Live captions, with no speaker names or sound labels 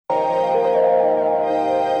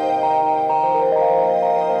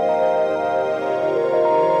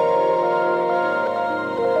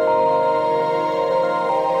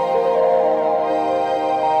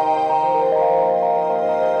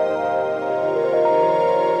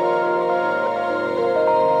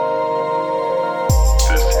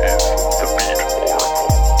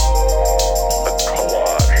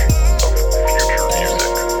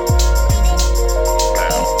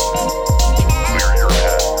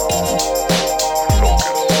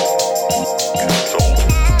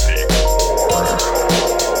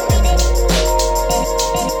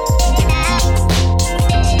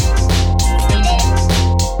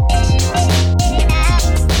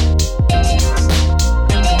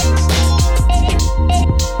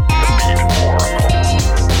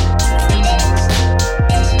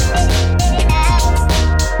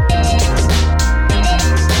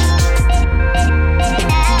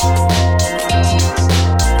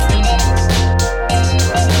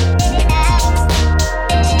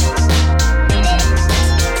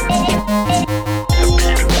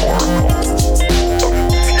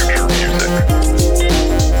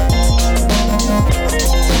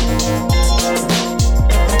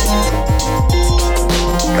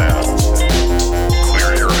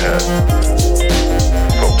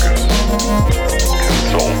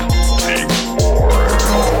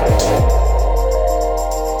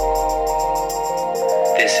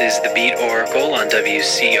is the Beat Oracle on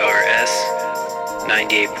WCRS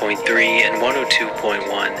 98.3 and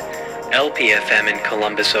 102.1 LPFM in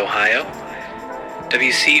Columbus, Ohio.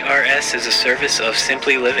 WCRS is a service of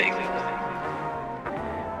Simply Living.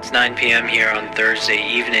 It's 9 p.m. here on Thursday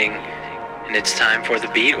evening, and it's time for the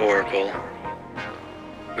Beat Oracle.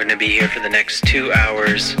 We're going to be here for the next 2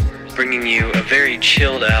 hours, bringing you a very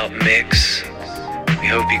chilled out mix. We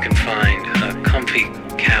hope you can find a comfy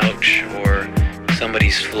couch or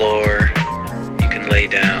somebody's floor you can lay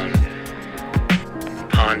down,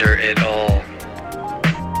 ponder it all.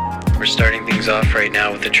 We're starting things off right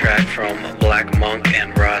now with a track from Black Monk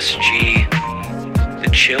and Ross G,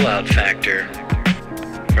 The Chill Out Factor,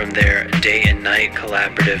 from their Day and Night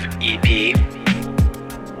collaborative EP.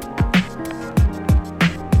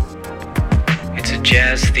 It's a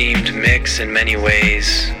jazz-themed mix in many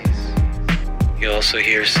ways. You'll also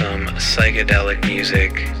hear some psychedelic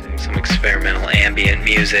music, some experimental ambient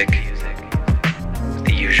music,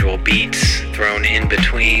 the usual beats thrown in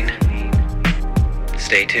between.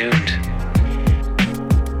 Stay tuned.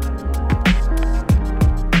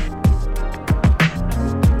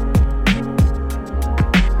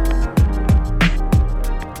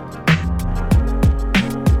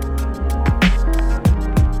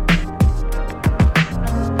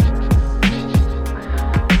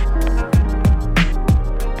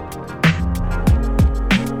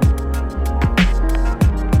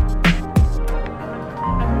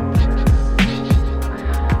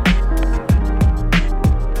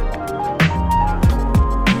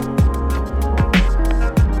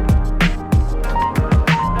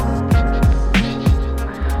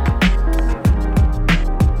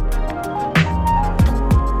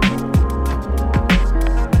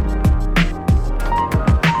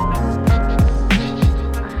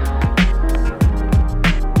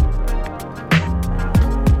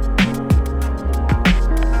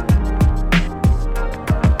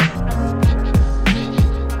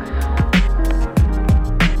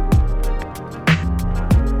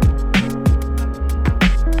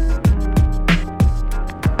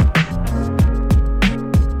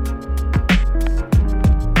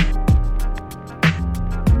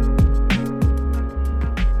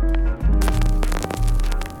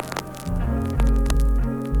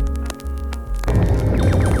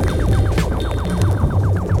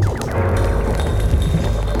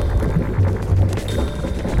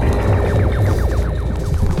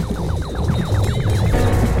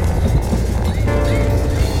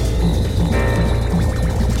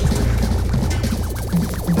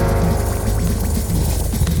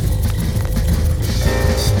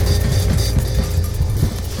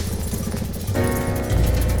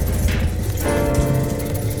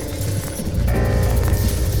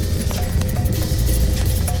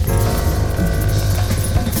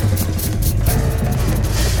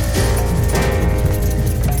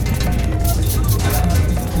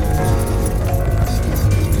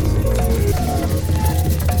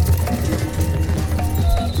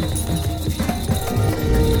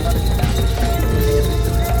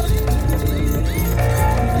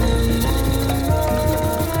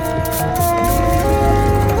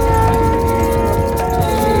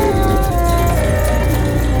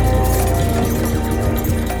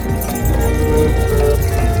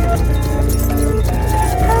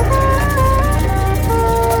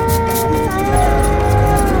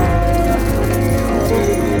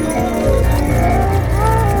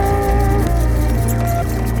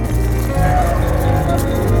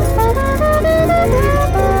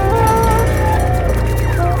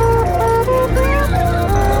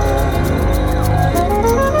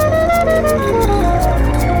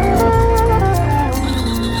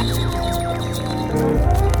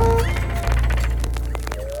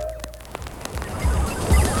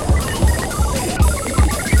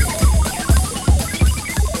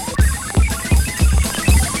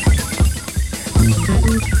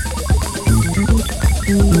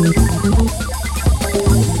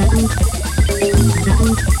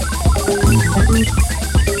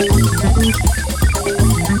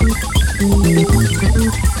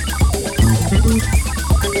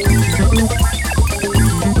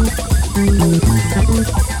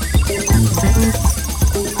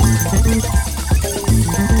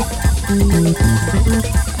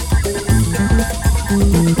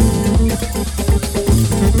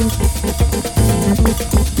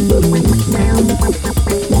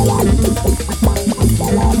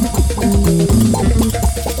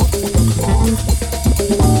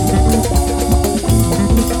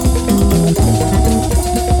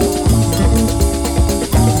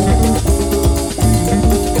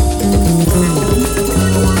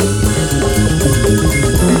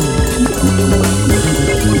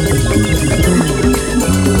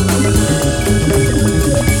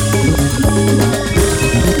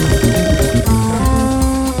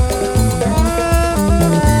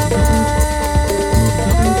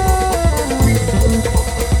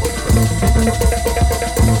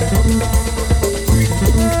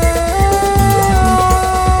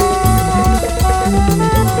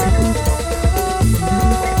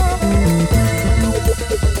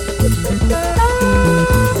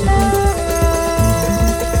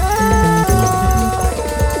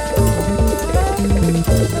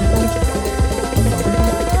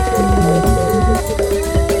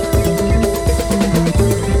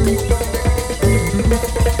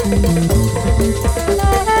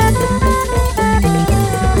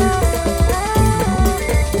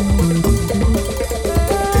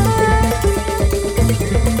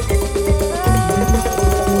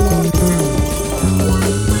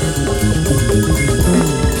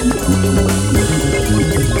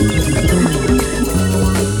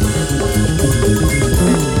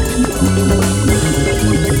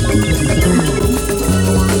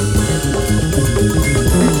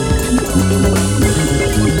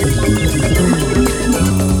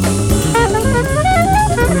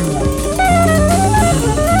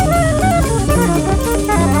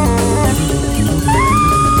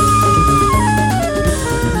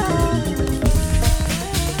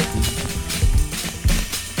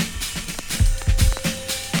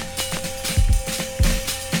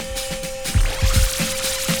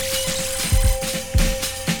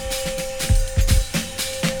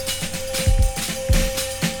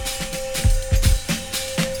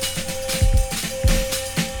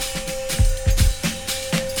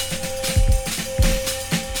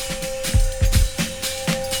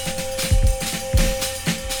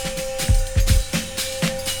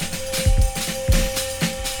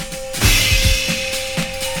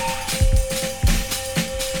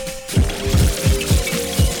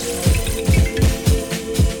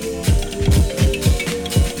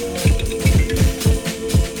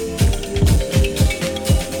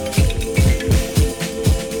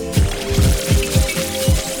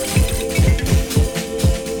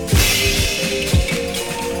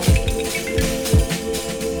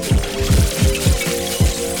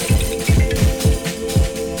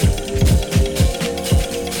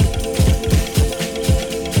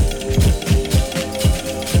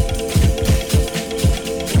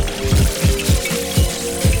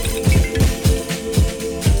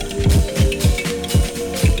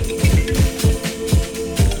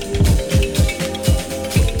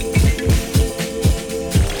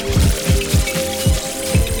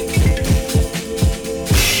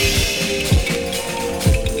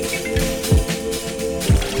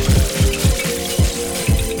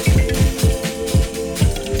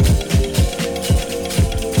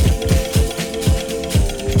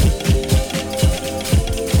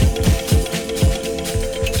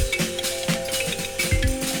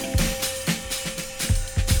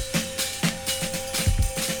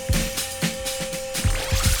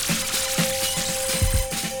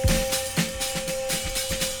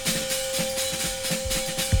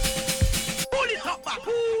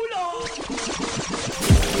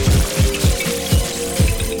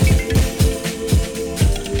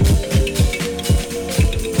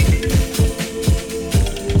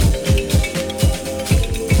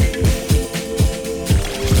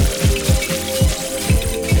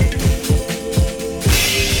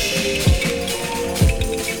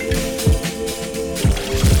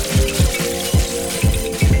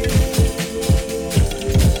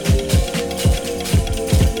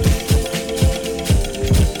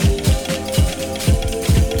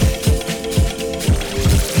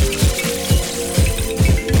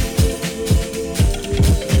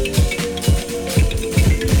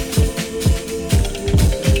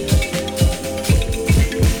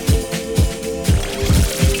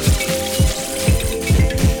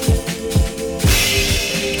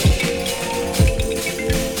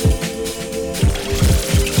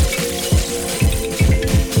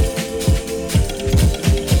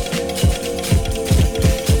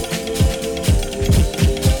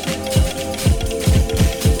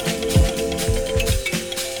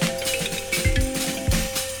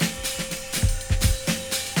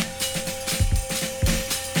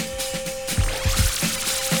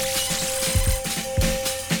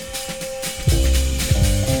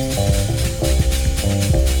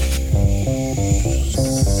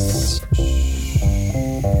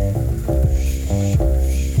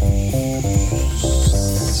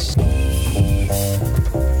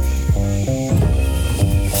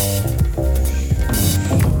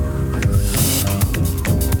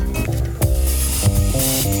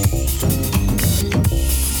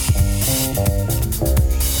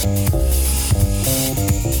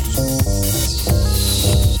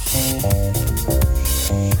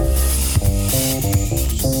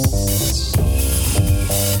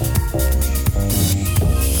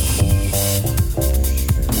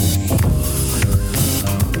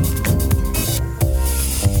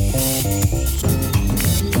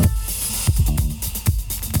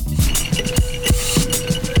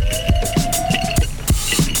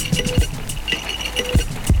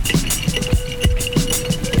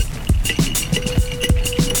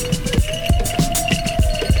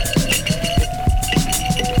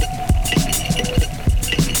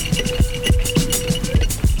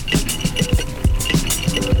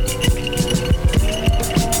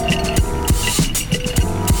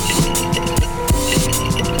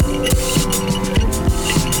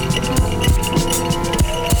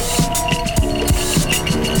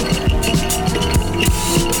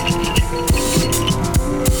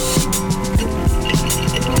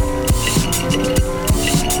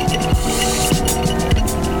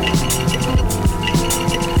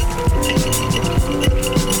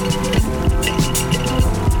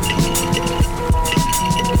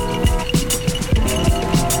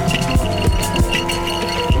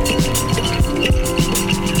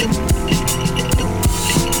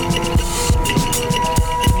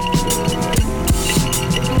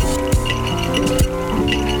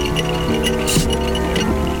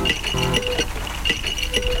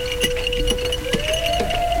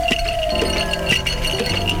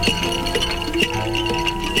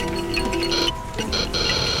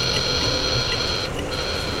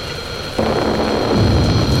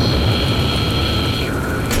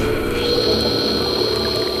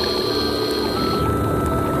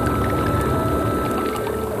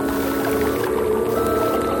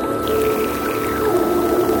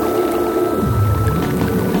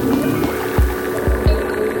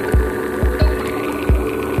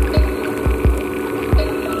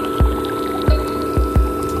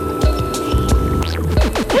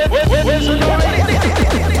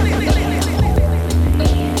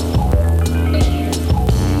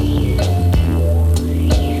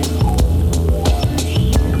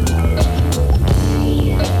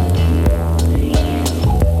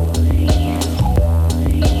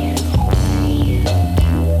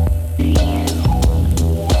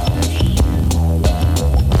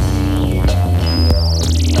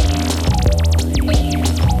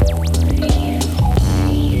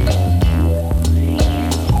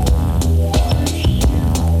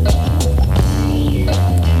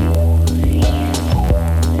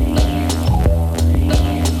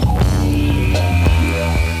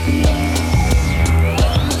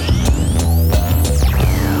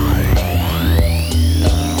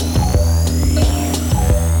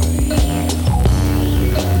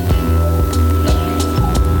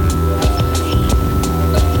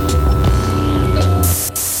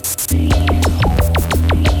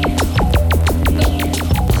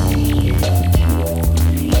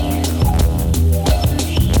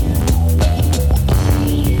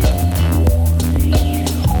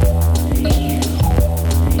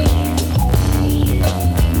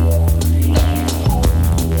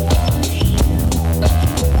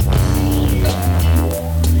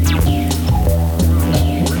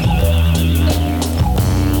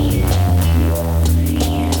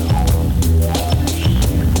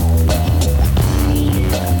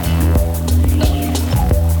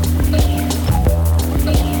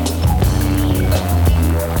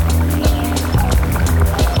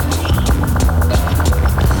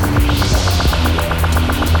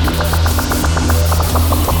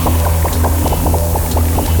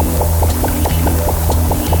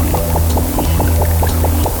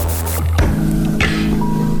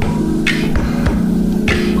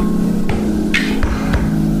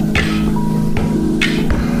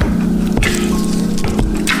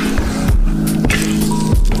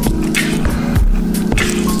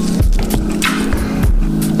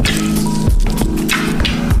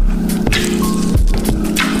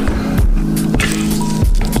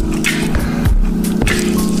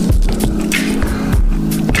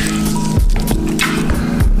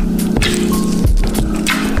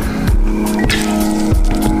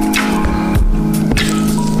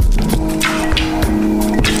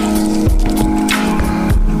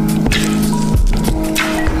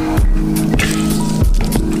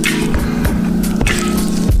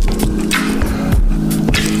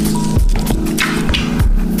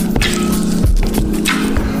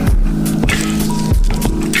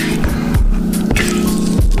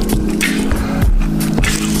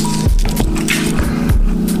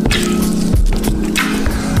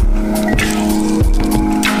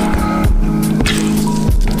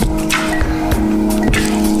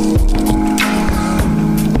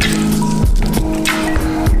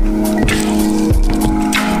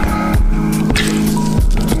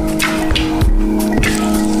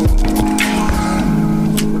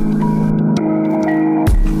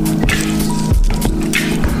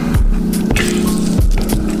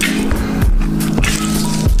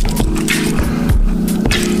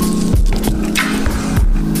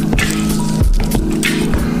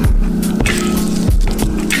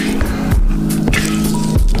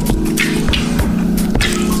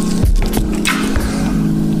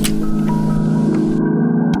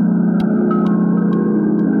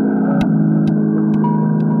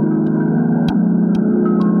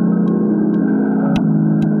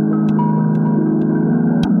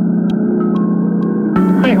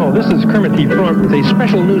 Hi-ho, this is Kermit the Frog with a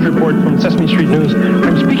special news report from Sesame Street News.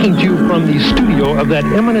 I'm speaking to you from the studio of that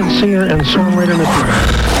eminent singer and songwriter,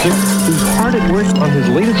 Mr. who's hard at work on his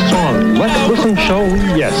latest song. Let's listen, shall we?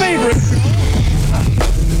 Yes.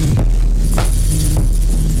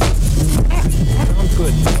 Sounds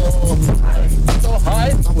good. So high.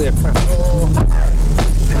 Probably a crap.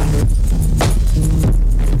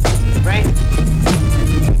 Right.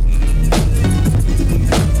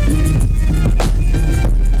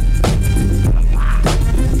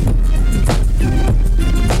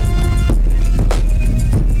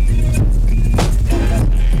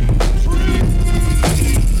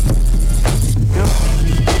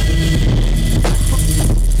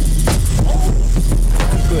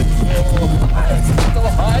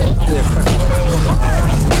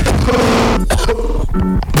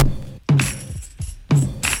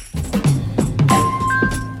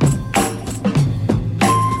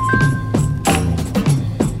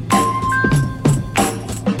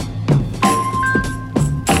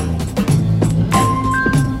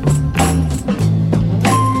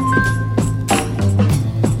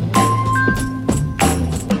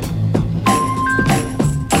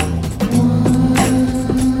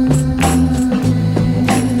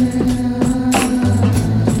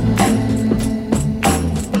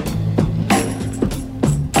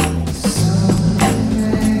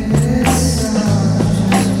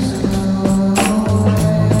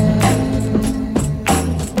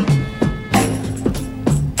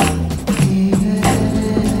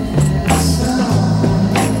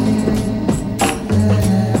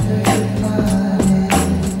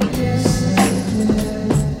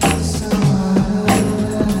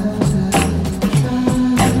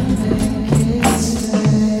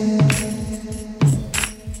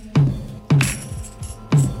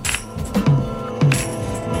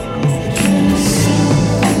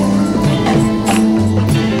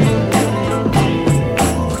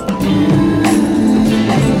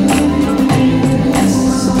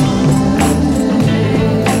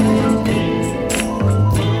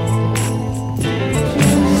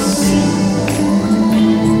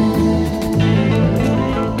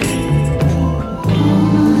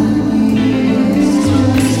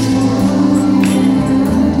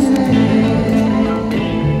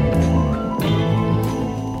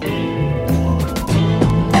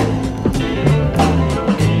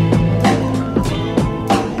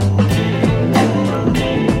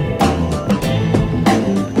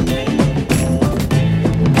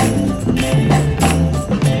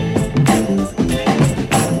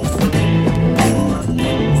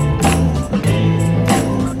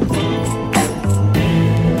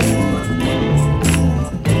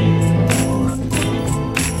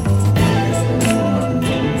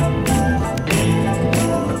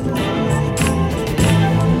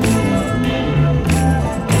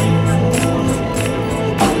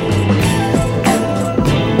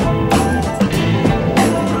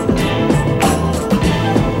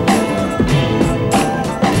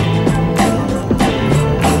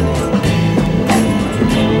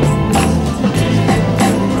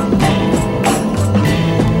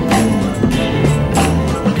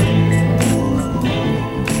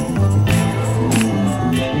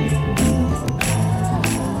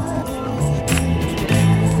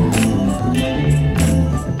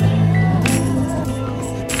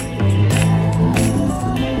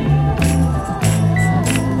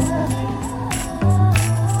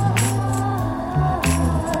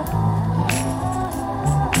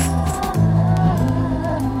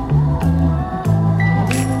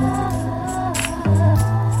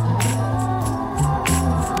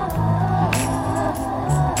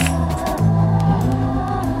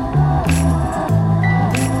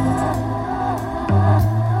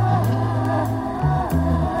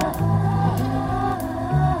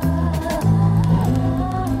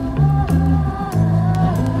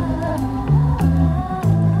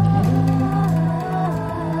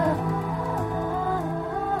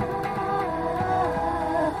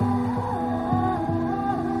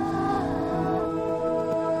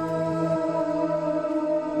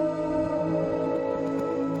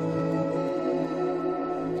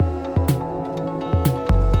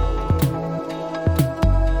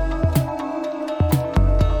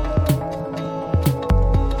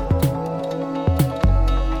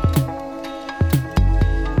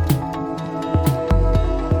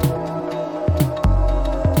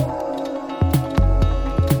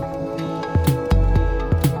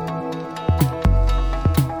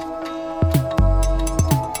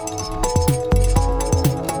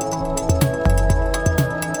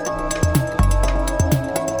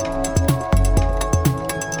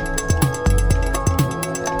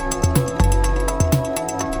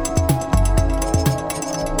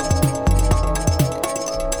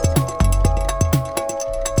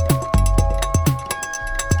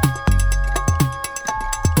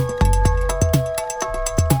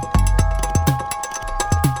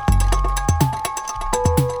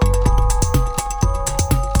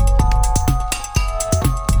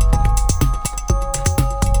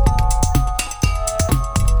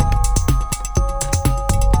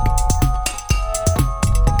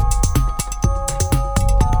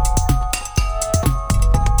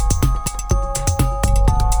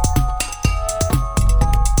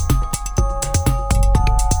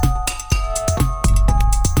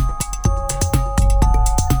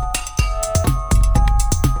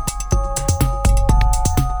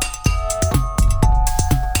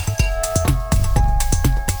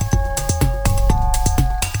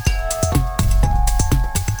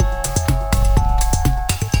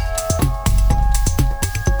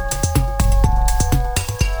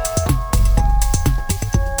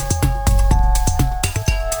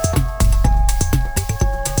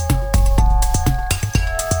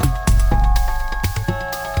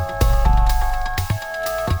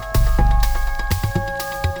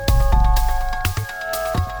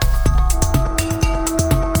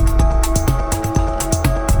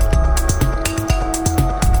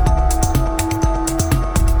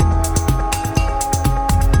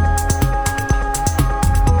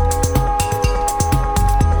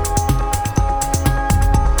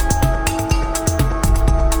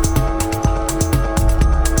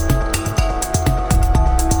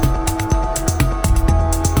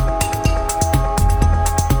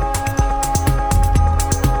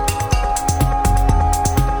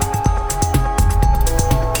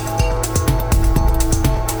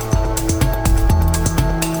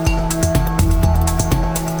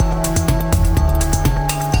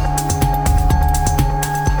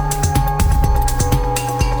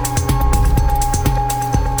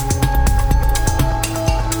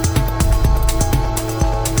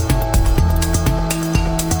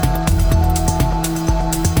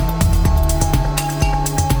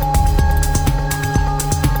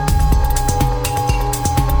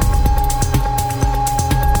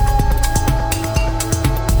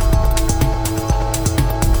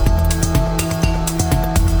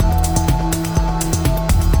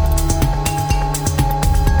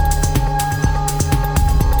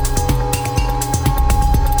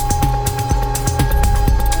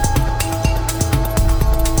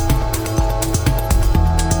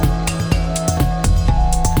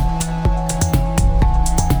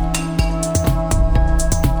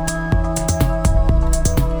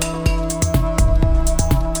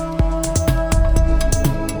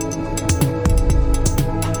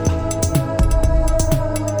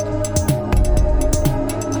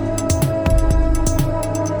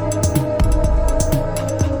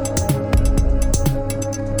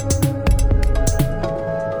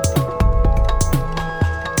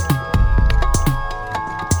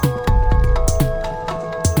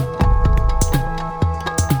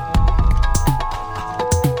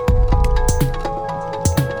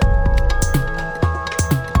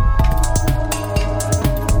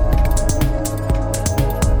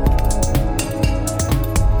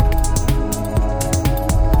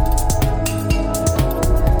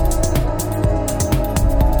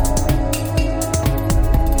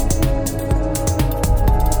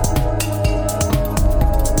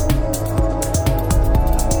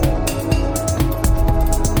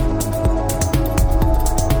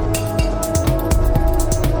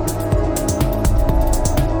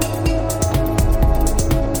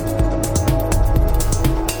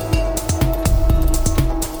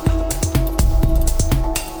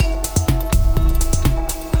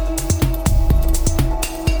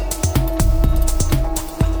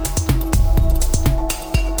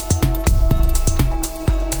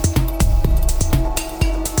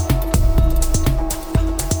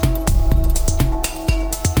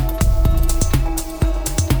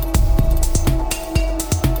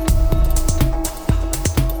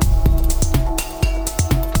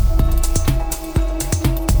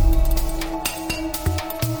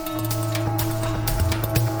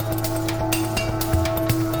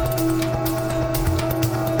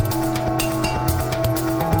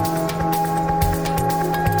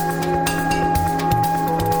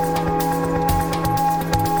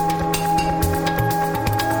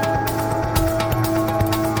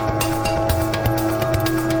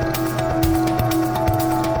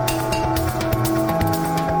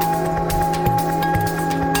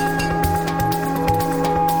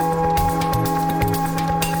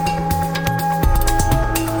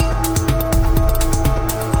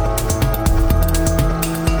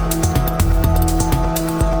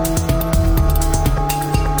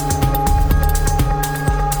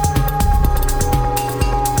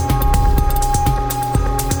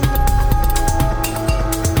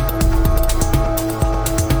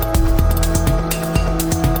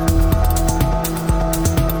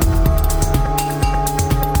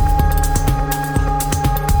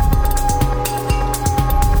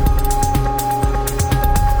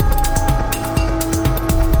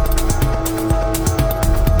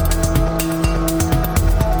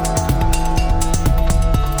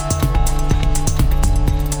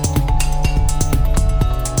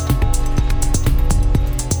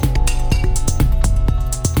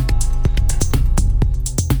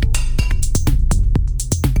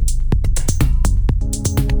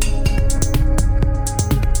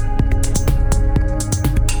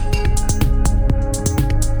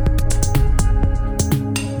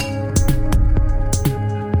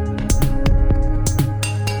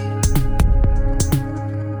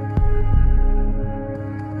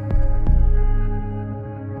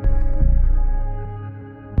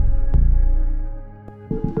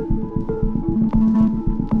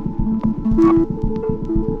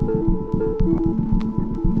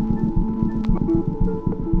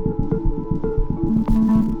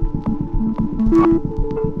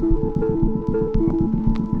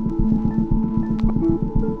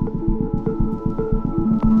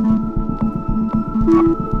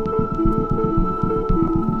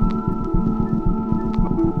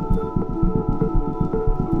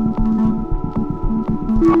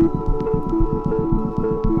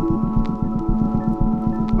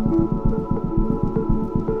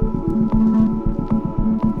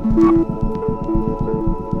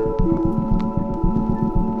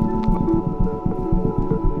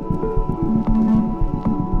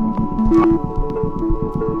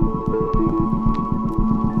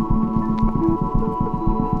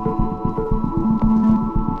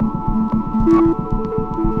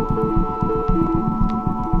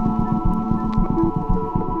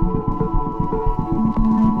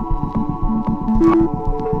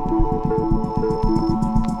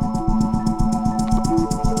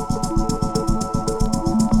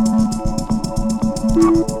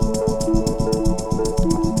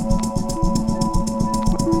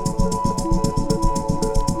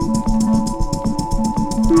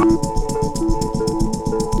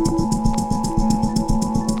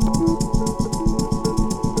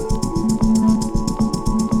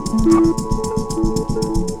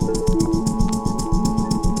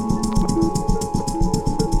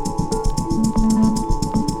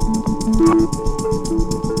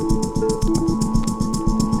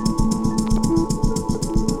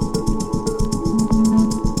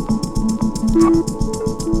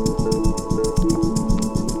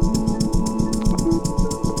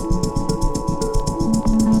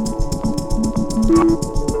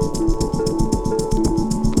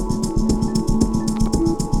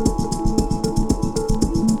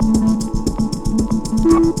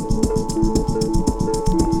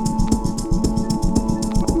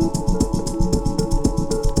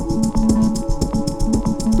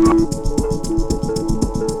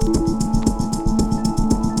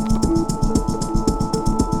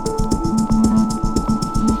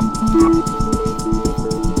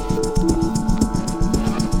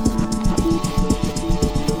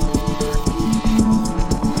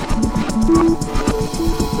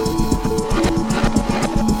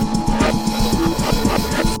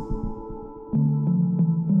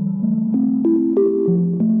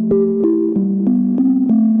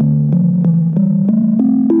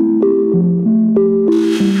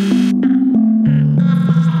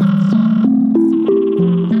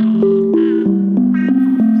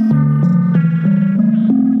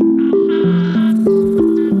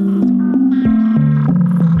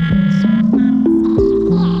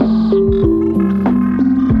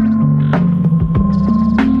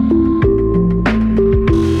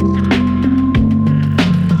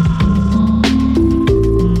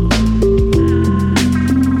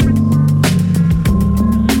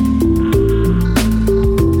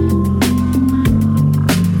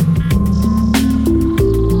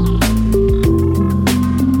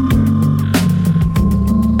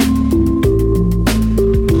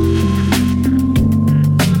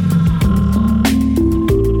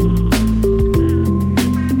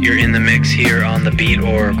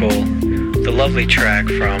 Lovely track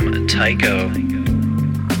from Tycho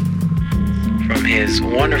from his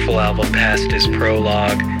wonderful album Past Is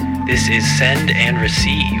Prologue. This is Send and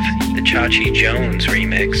Receive, the Chachi Jones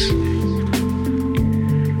remix.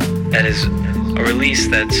 That is a release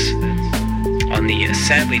that's on the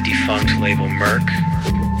sadly defunct label Merc,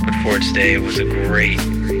 but for its day it was a great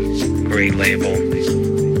label.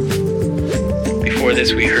 Before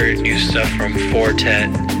this we heard new stuff from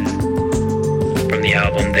Fortet. From the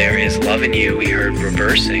album There Is Lovin' You, we heard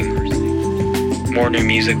Reversing. More new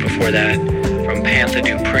music before that from Panther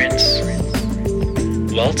Du Prince,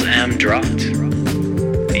 Welt am Drott.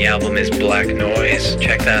 The album is Black Noise.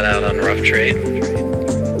 Check that out on Rough Trade.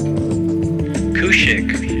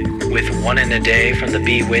 Kushik with One in a Day from the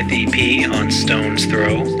Be With EP on Stone's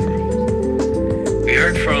Throw. We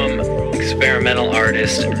heard from experimental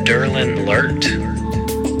artist Derlin Lurt.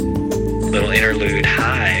 Little interlude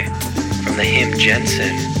High from the Him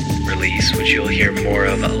Jensen release, which you'll hear more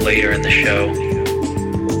of later in the show.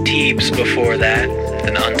 Teebs before that,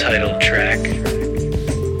 an untitled track.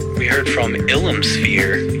 We heard from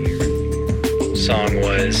Illamsphere. Song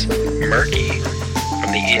was Murky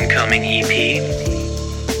from the incoming EP.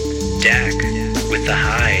 Dak with The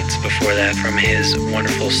Hides before that from his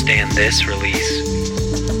wonderful Stand This release.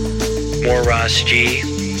 More Ross G.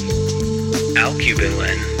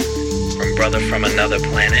 Alcubilin from Brother from Another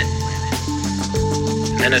Planet.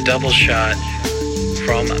 And a double shot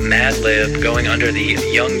from Madlib going under the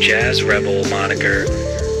Young Jazz Rebel moniker.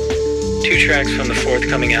 Two tracks from the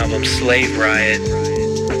forthcoming album Slave Riot.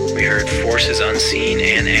 We heard Forces Unseen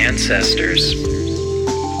and Ancestors.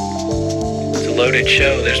 It's a loaded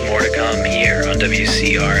show. There's more to come here on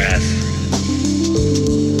WCRS.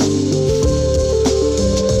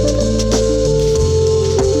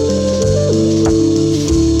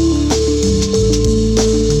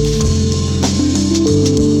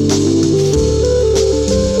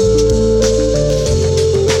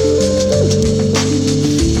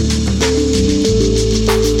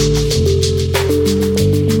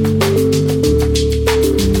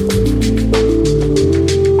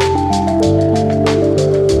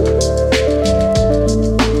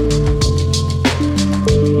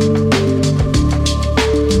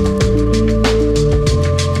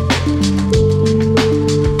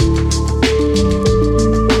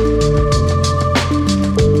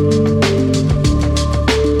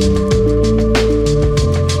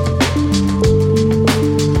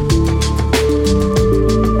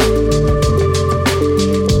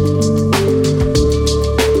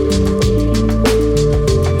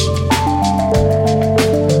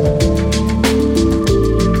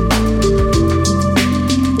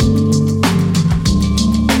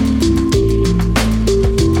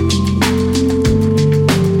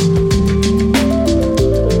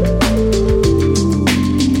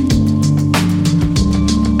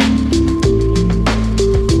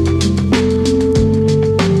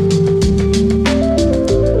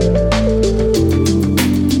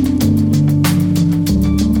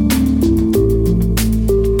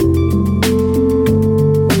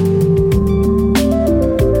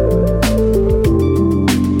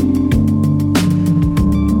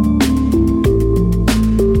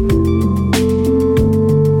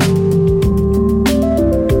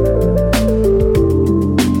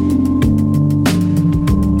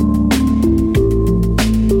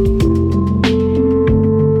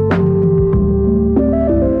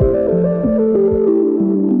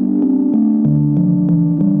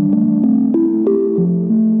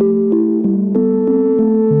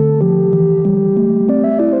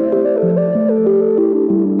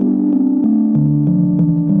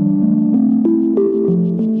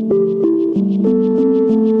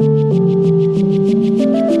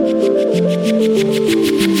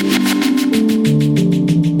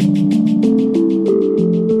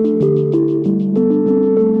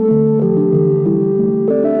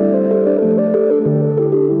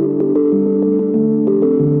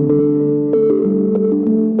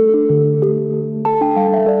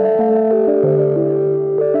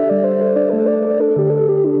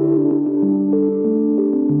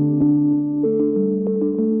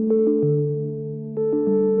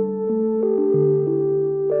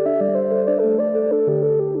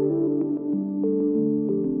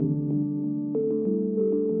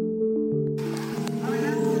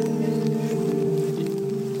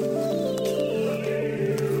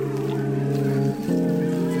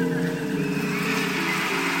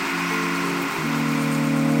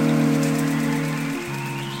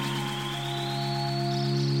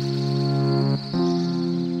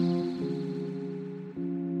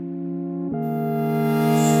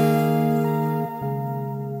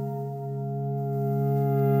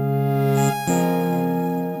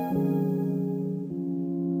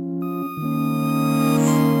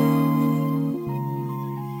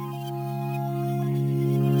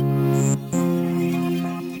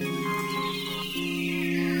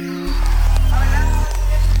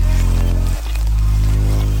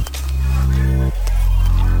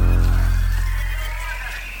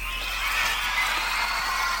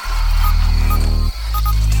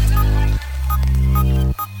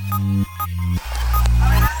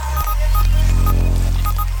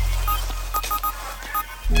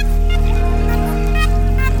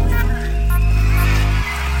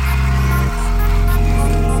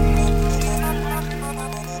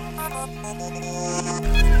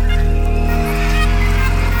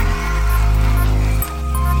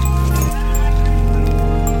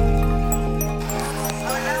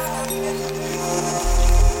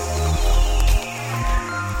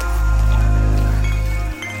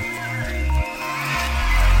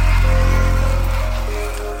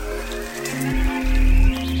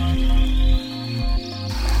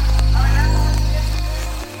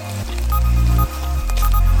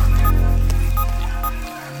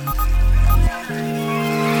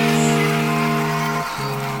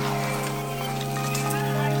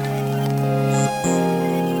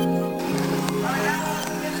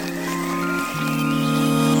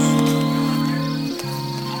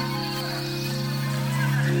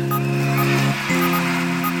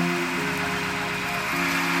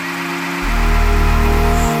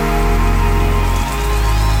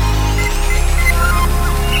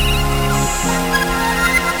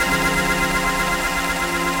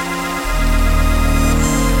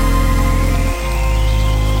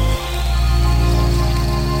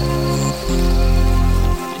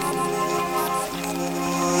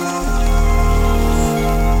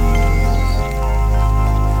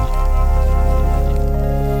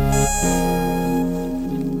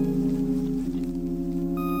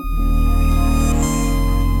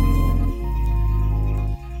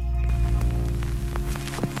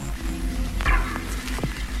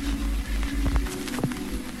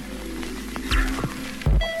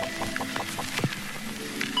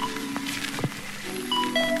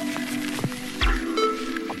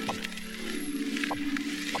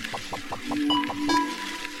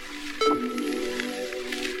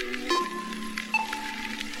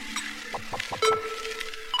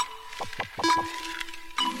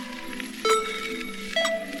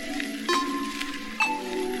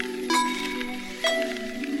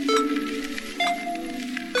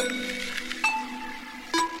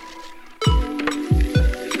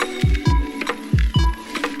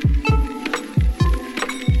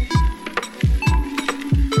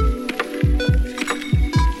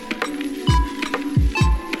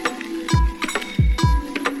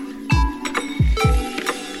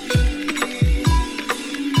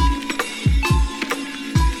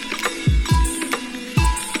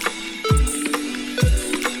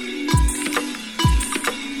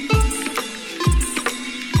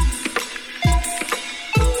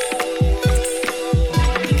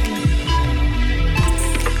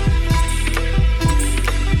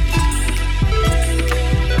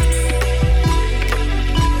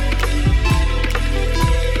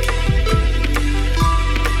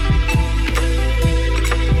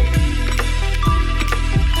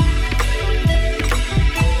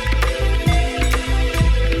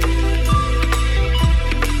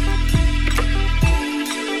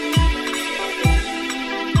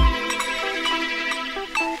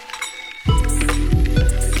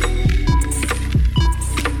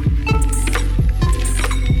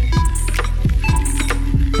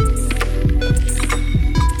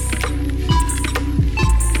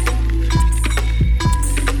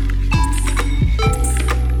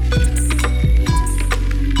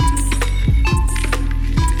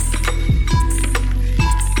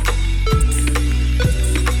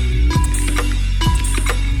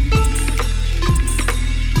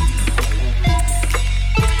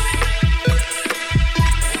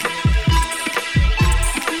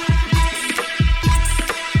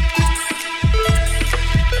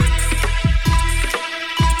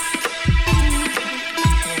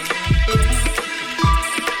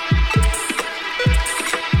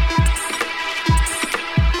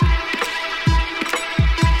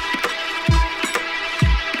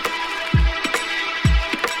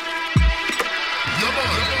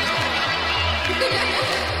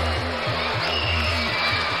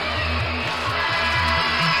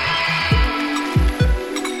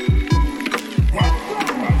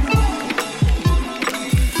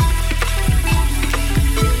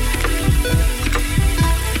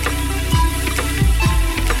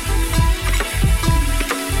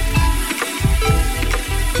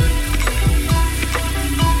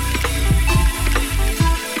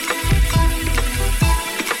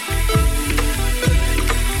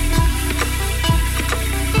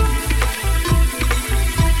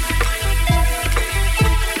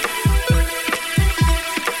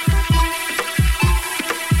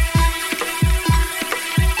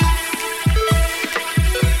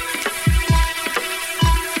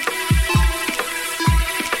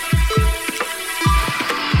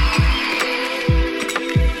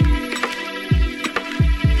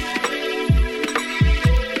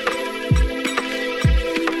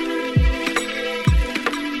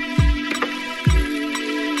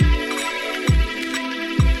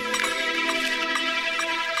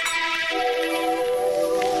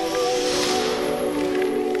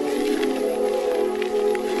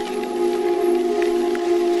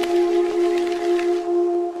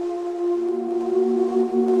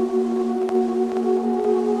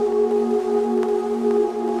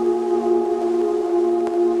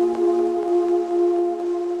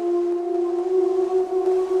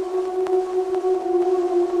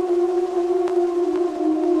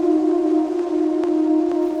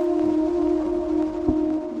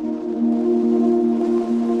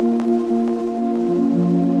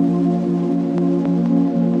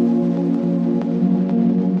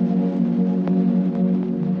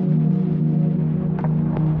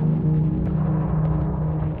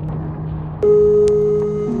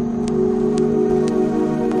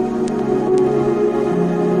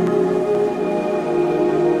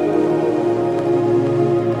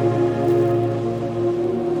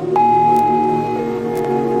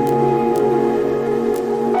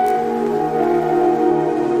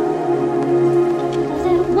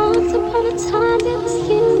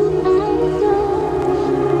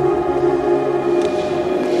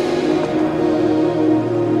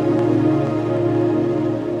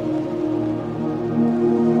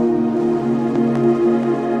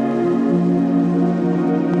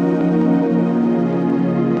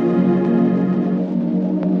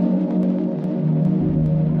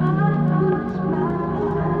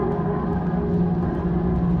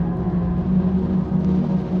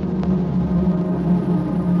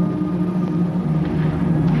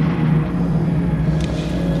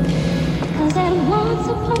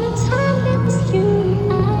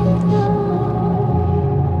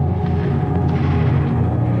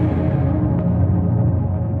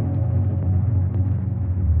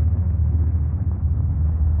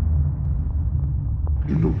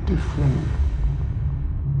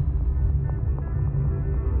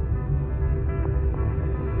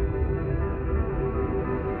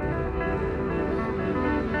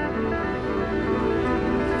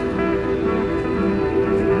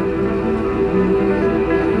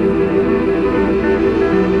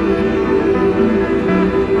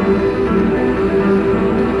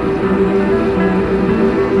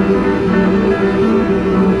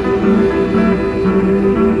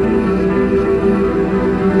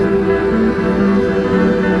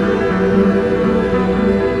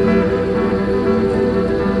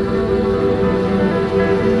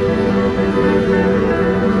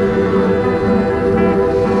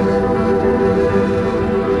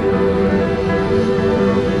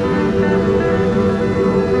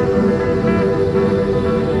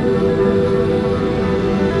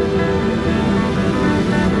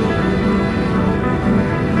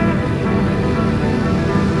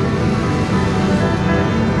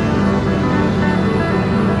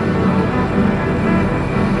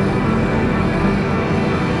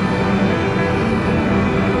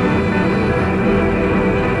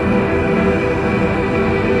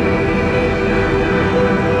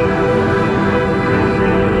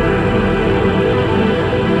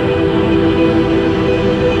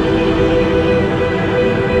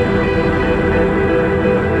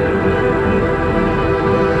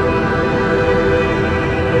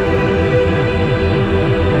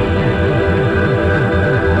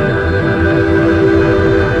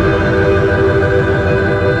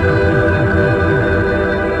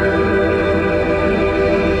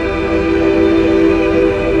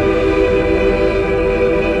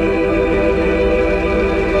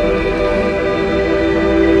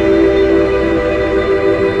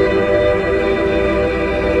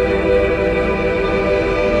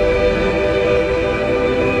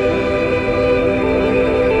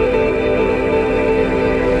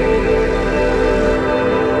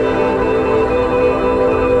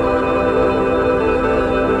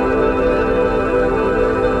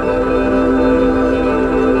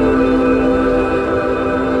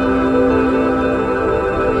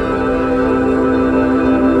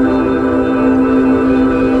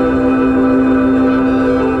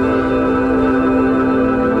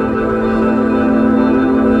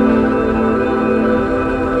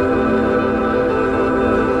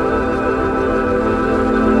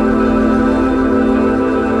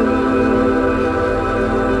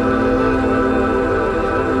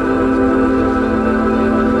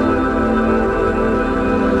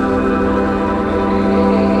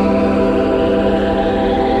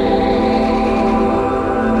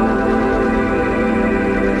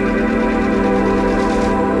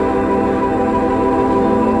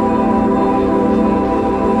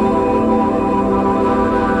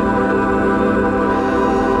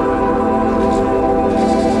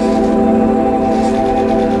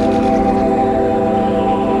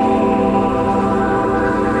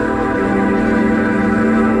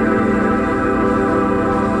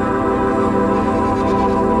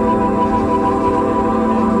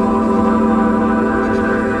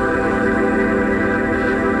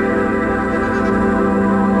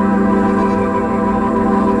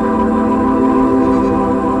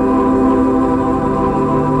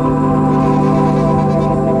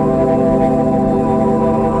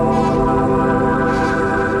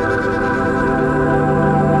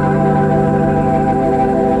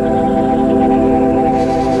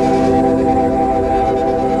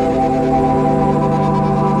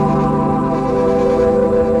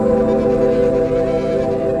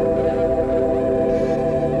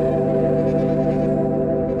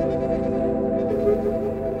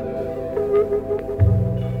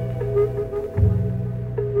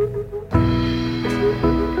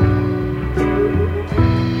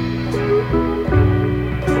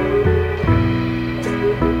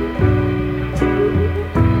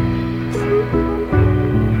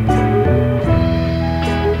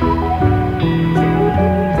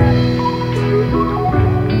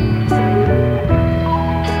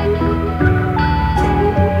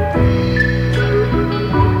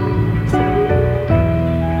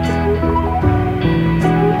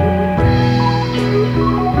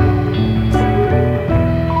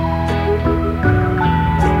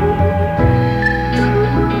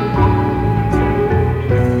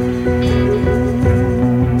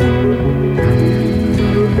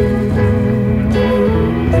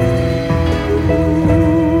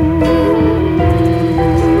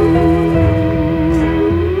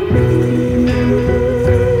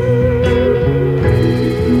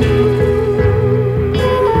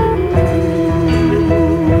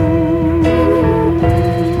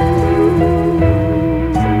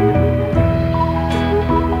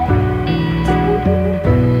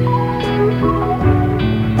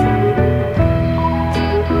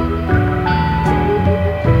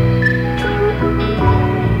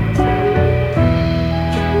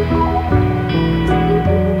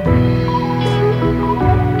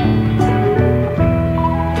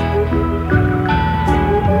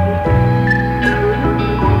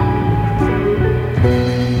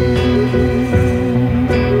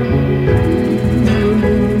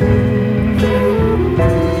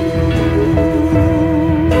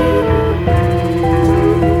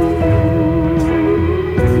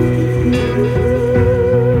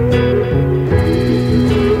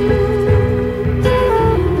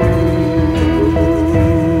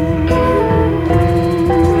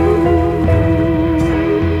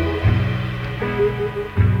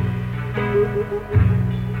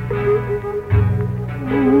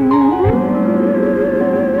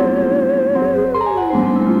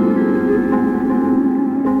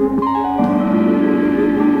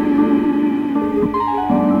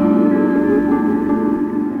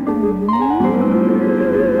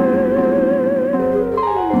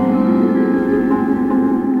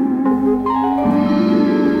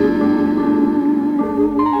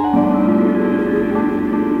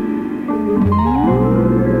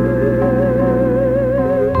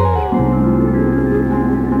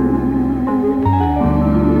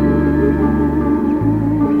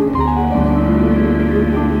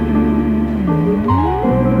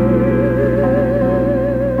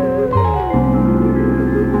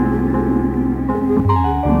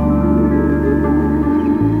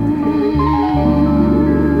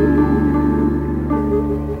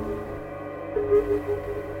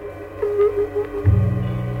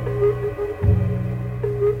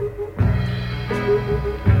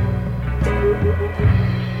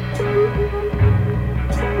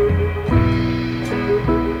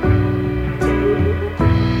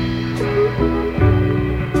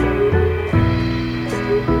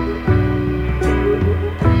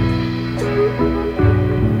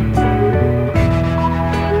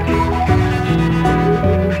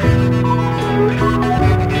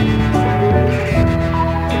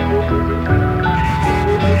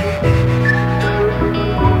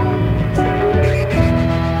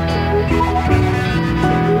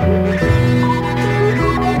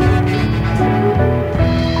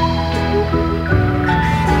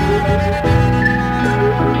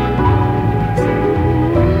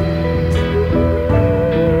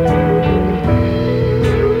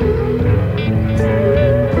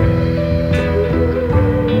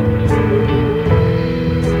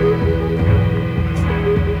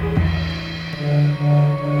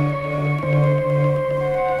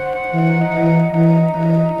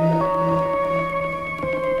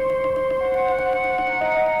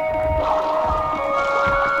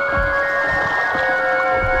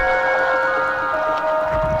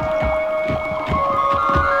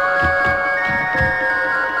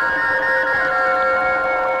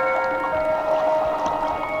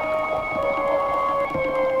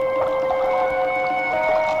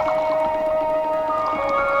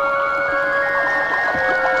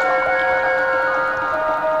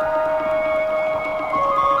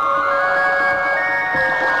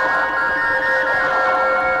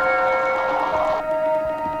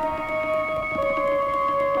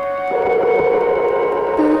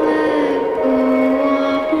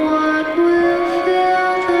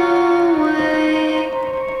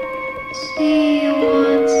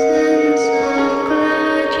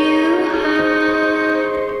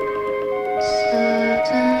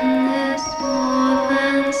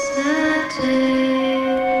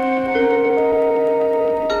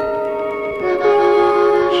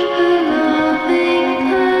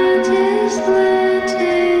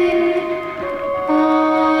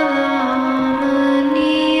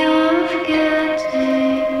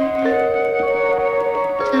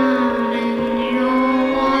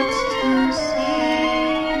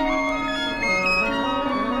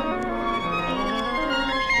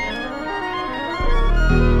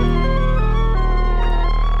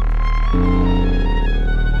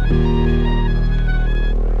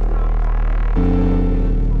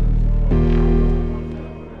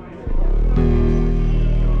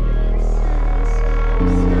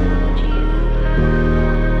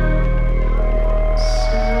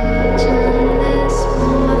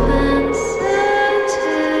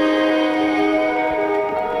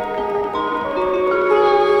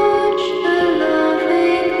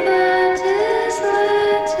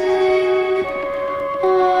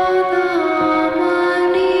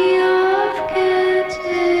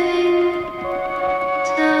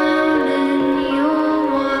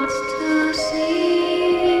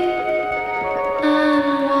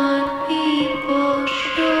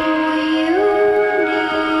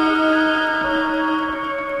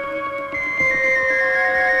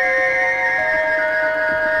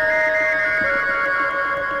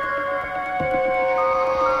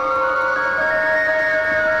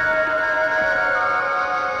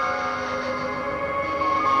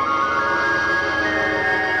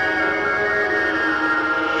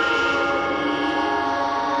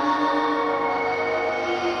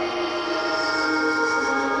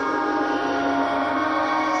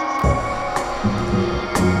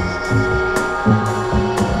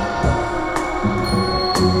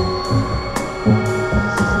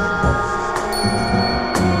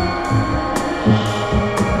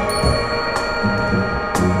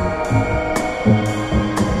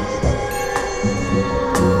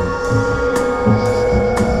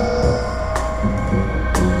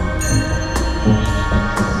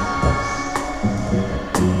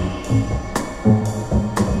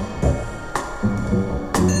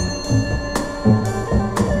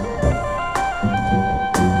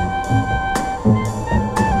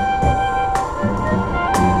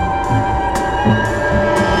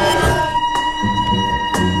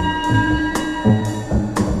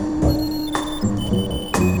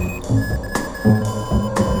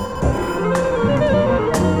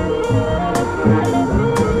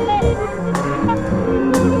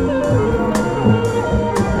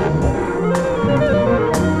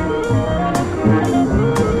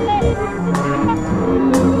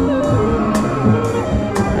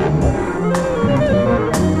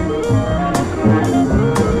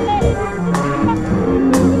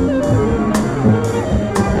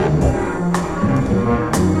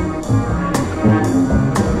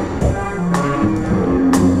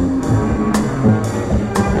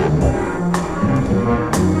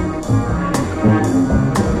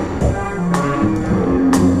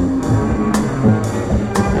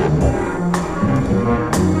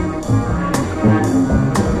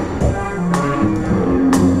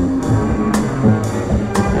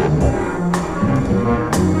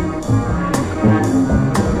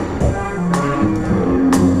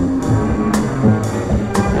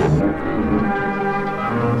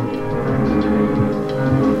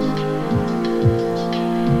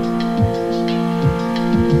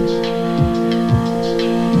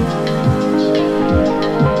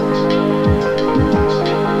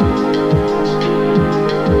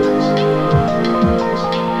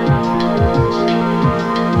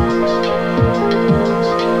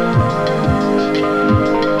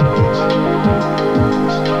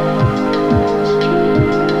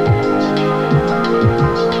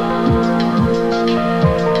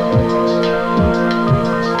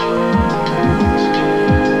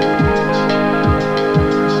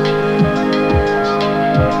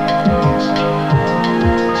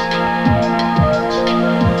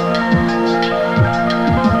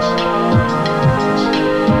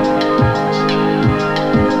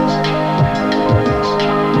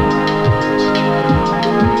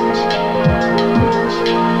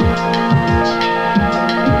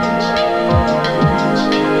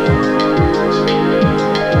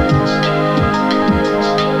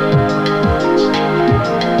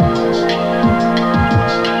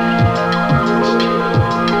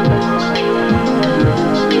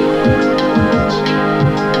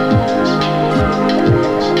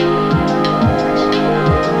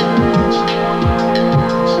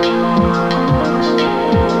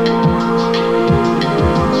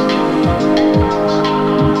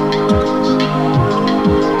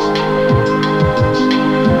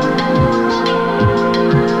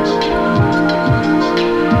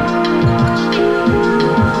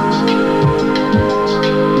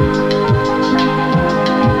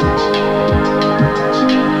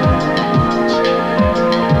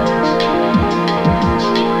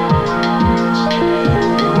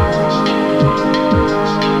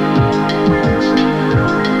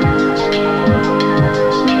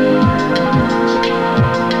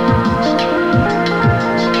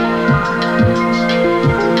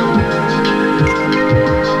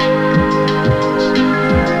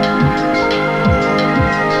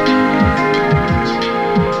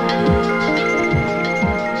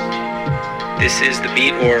 This is the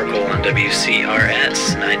Beat Oracle on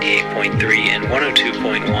WCRS 98.3 and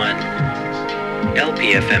 102.1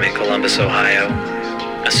 LPFM in Columbus, Ohio,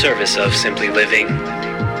 a service of Simply Living.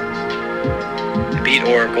 The Beat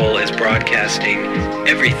Oracle is broadcasting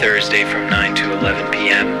every Thursday from 9 to 11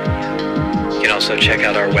 p.m. You can also check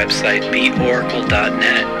out our website,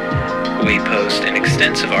 beatoracle.net, where we post an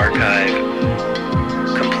extensive archive,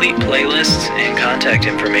 complete playlists, and contact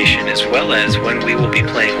information, as well as when we will be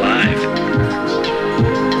playing live.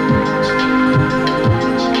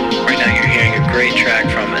 Right now you're hearing a great track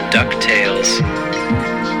from DuckTales.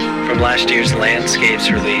 From last year's Landscapes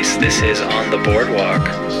release, this is On the Boardwalk.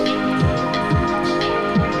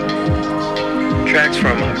 Tracks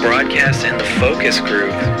from Broadcast and the Focus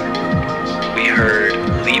Group. We heard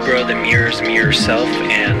Libra, the Mirror's Mirror Self,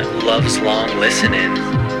 and Love's Long Listenin',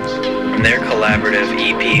 from their collaborative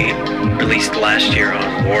EP released last year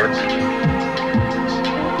on Warp.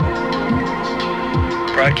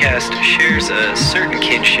 Broadcast shares a certain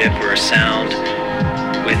kinship or sound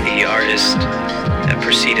with the artist that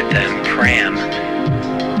preceded them, Pram.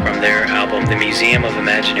 From their album The Museum of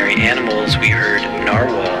Imaginary Animals, we heard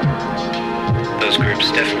Narwhal. Those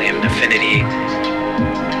groups definitely have an affinity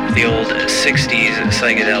with the old 60s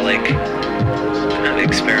psychedelic kind of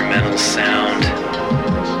experimental sound.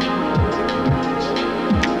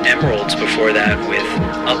 Emeralds before that with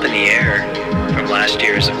Up in the Air from last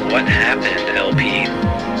year's What Happened LP.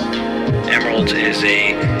 Emeralds is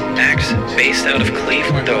a act based out of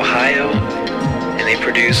Cleveland, Ohio, and they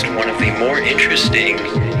produced one of the more interesting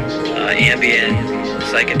ambient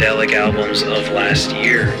psychedelic albums of last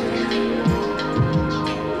year.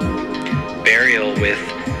 Burial with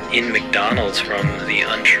In McDonald's from the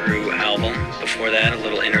Untrue album. Before that, a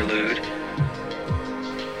little interlude.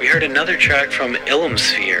 We heard another track from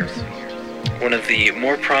Illamsphere, one of the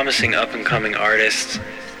more promising up-and-coming artists.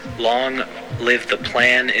 Long Live the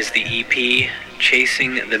Plan is the EP.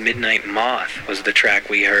 Chasing the Midnight Moth was the track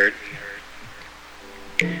we heard.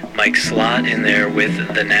 Mike Slott in there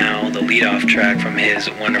with The Now, the lead-off track from his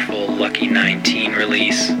wonderful Lucky 19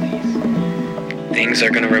 release. Things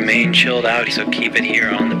are going to remain chilled out, so keep it here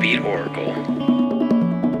on the Beat Oracle.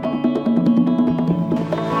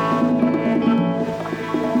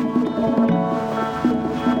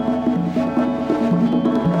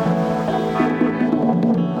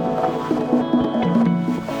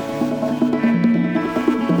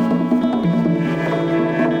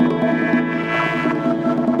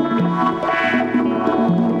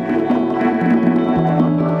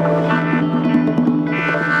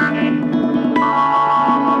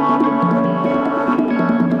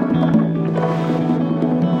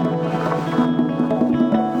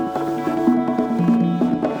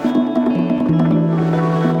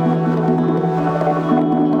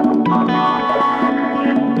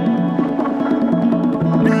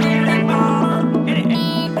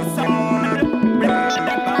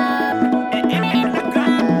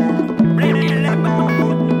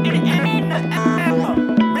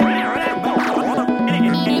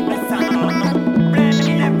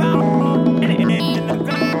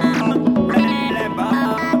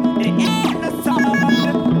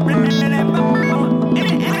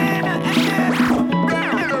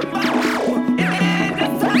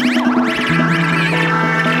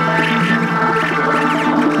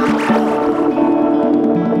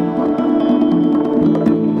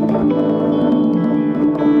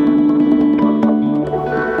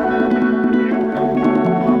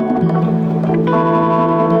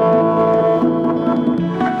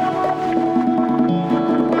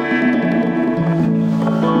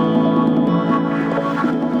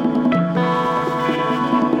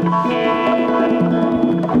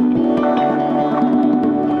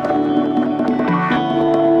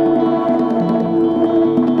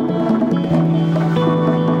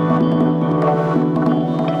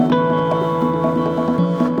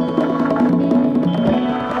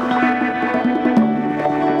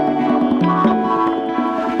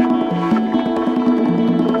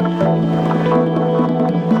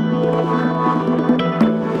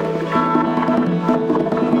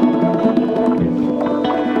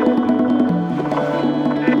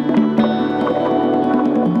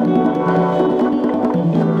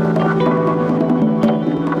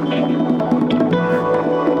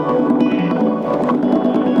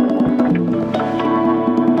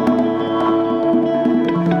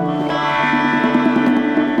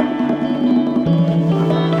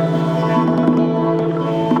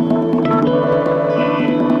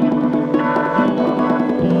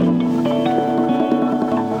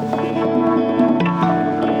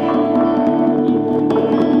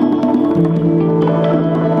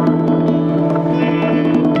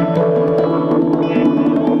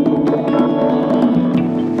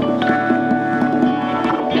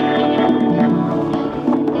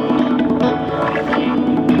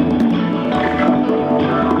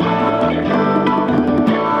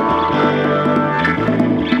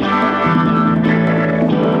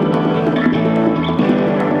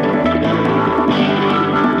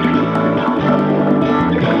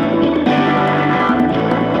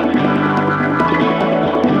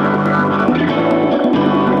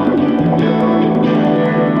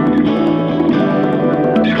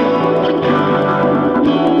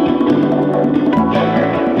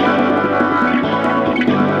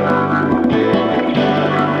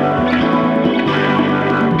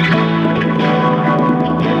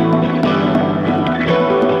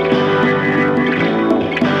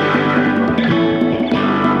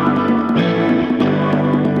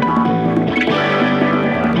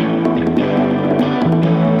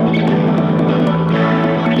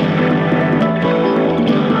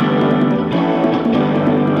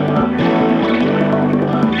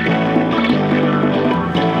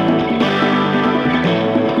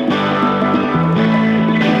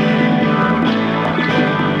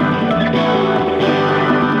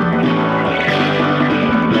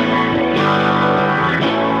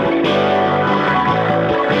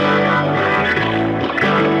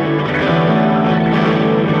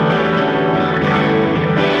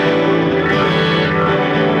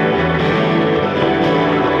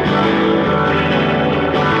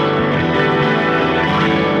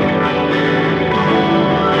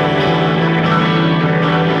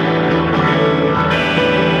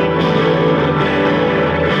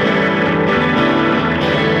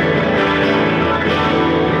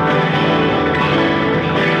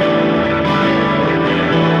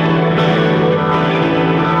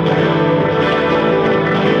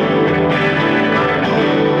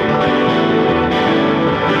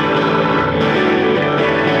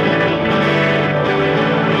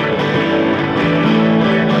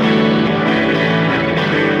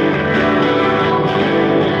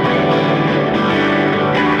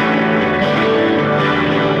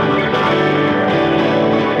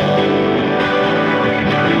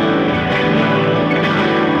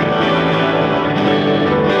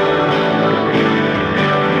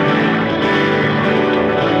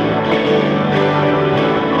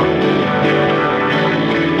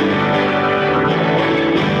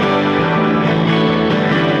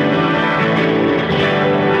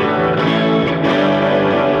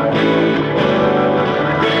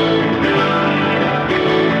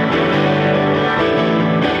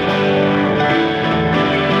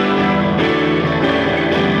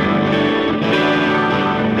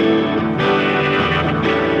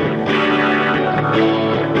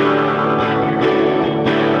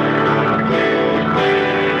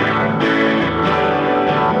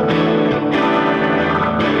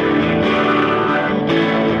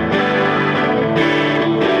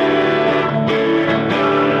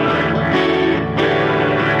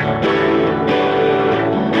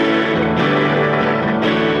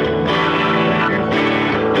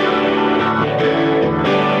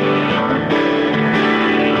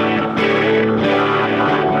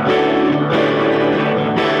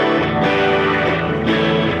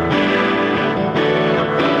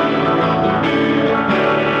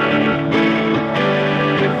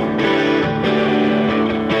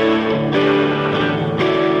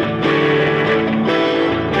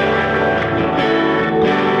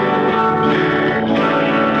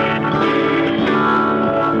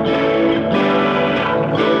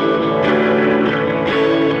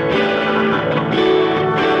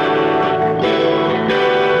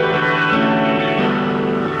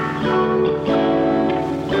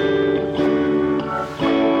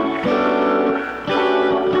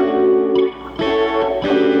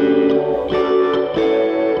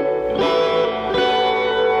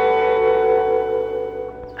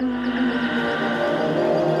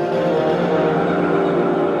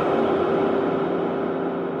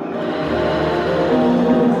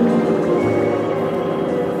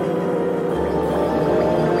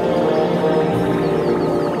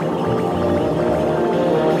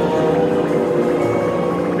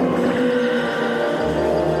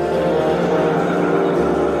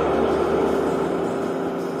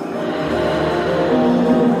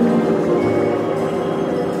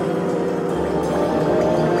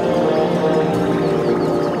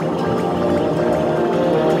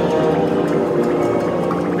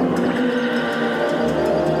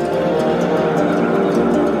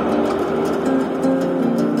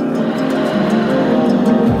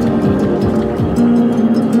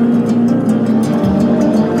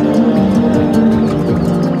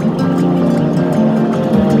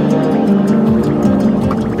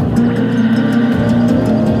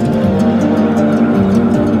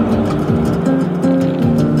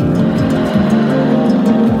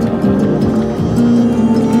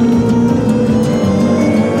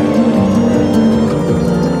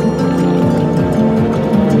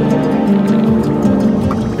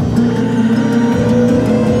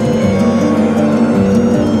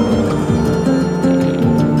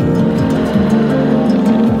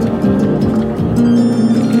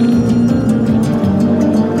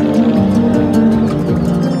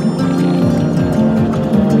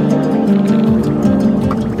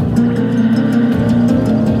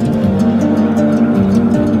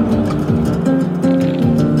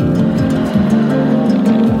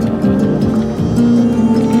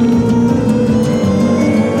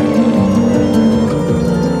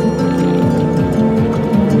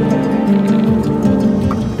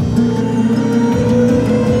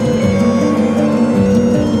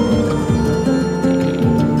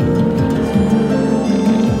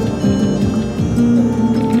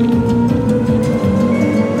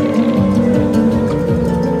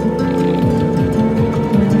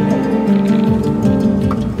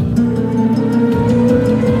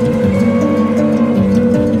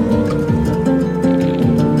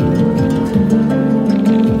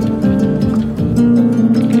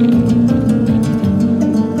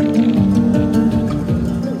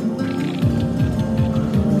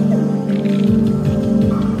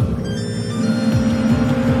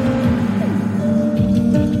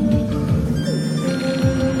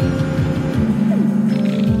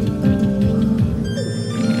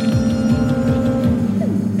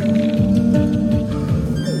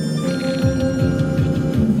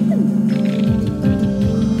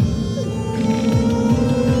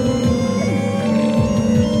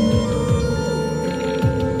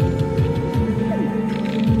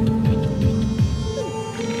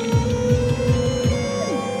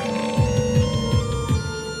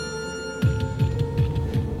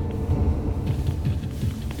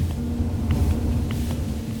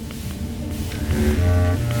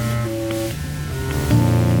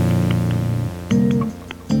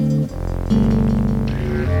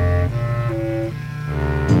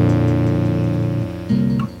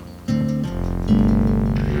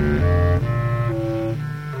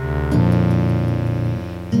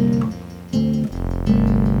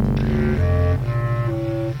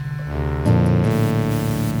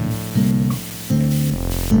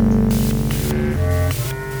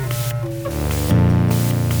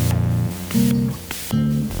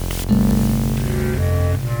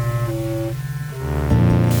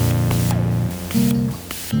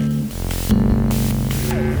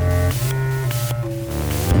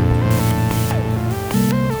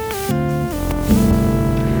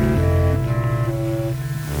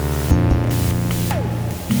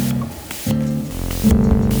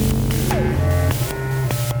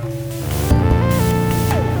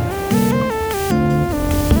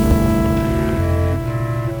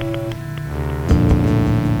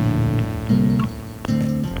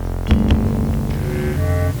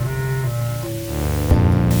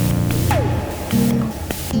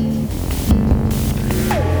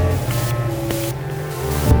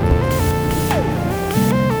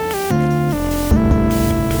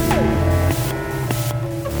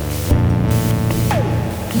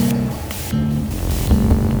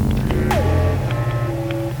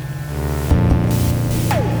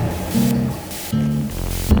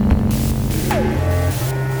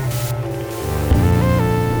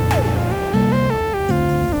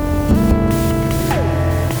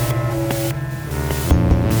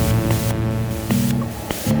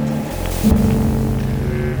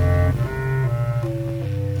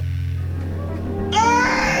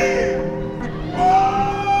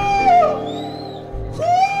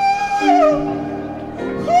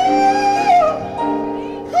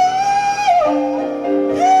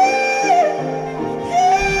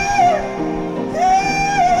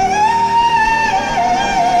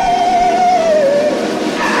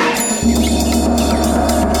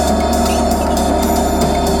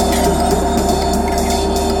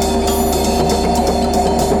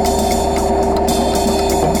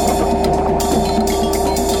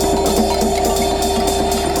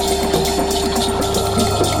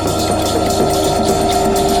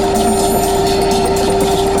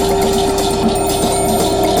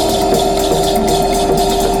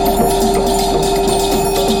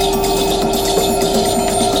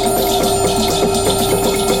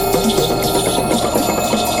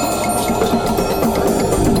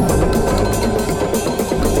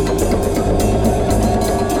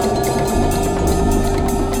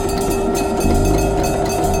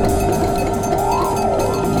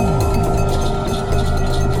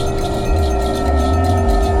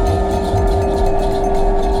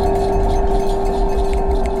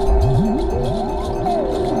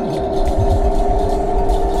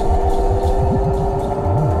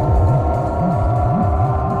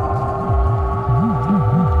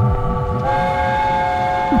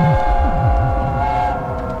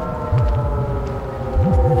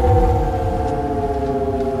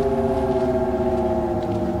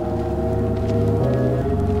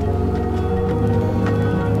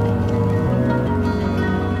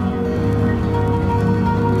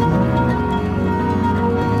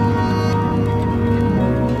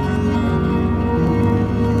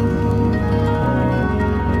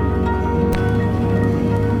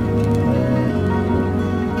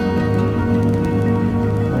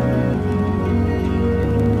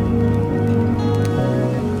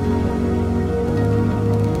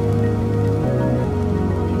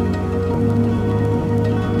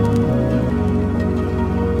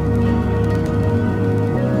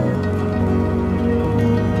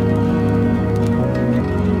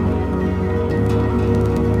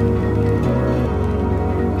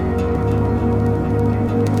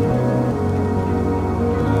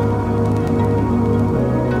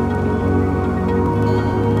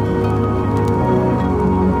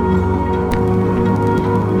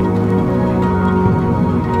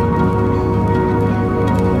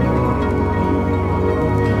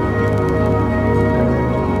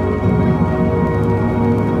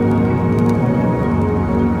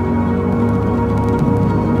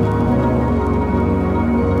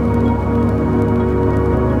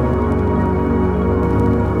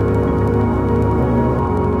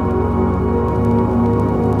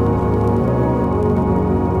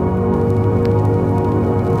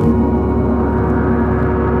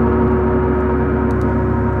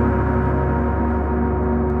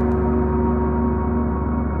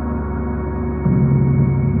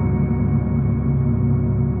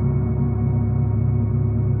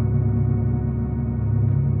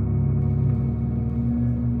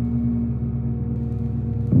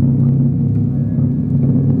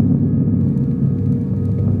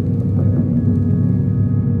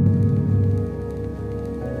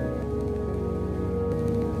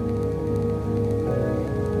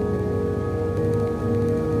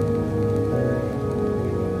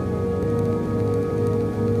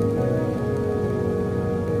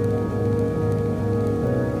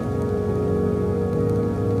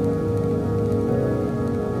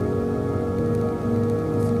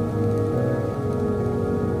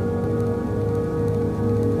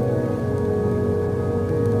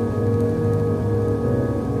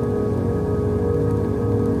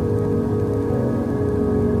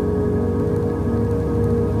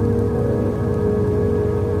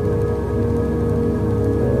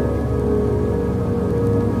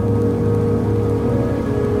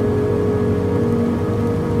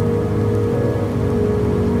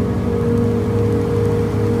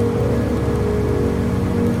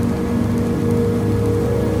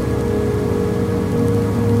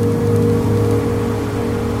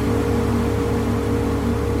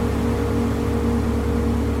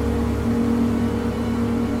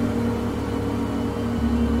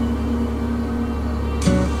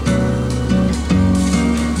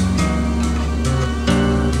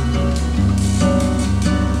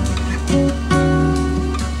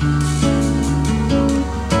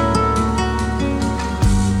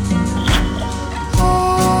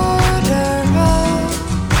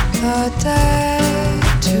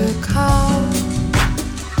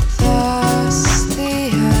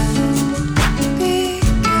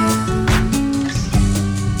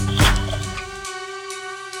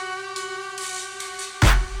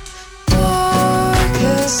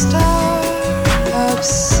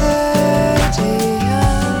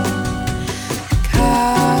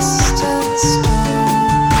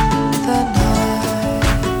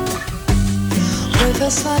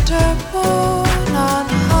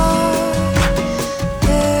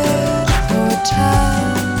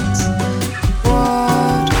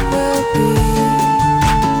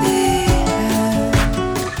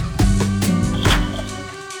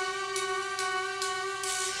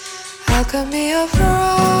 me of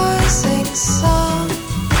rising sun,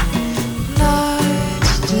 night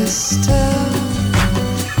distilled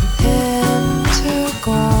into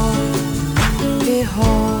gold.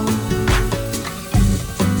 Behold,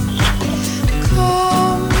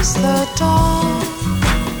 comes the dawn,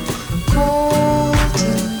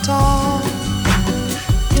 golden dawn,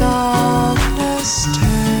 darkness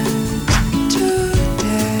turns to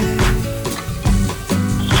day.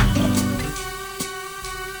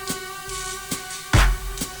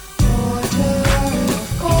 Order of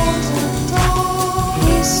golden dawn,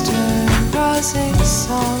 eastern rising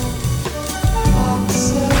sun,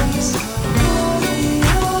 boxes of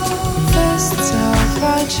fists of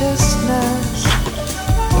righteousness.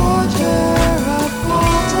 Order of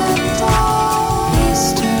golden dawn,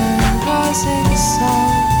 eastern rising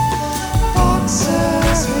sun,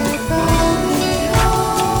 boxers rebellion,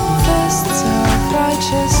 fists of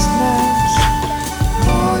righteousness.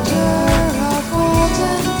 Order of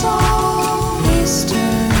golden dawn,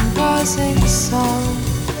 eastern rising sun,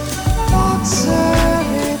 boxer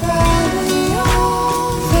rebellion,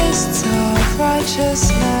 fists of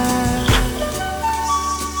righteousness.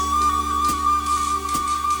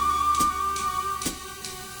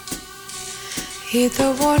 Heed the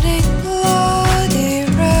warning, bloody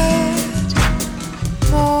red,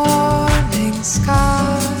 morning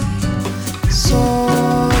sky,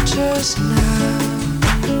 soldiers now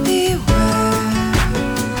beware.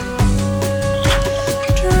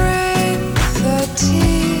 Drink the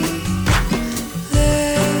tea,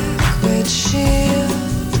 liquid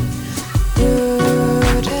shield,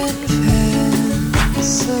 root invincible.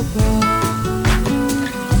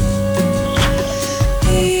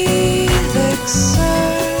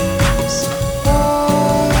 Elixirs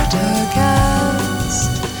ward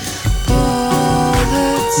against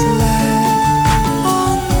bullets led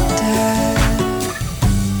undead.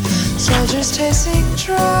 Soldiers chasing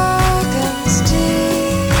dragons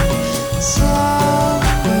deep,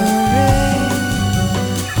 slumbering,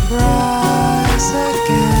 rise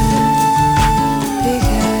again,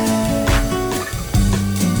 begin.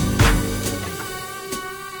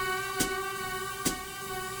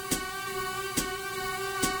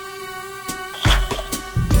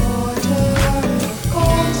 Order of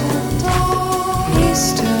golden dawn,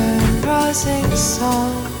 eastern rising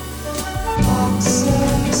sun,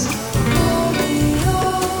 boxers of Orion,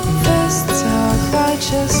 fists of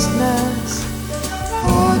righteousness.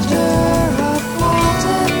 Order of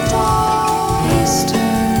golden dawn,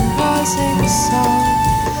 eastern rising sun,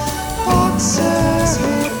 boxers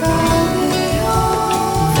rebellion,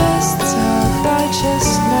 fists of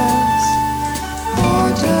righteousness.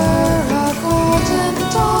 Order of golden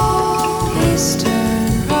dawn, eastern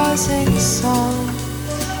rising sun,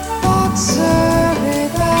 boxer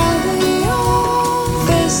rebellion,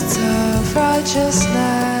 fists of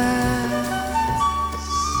righteousness.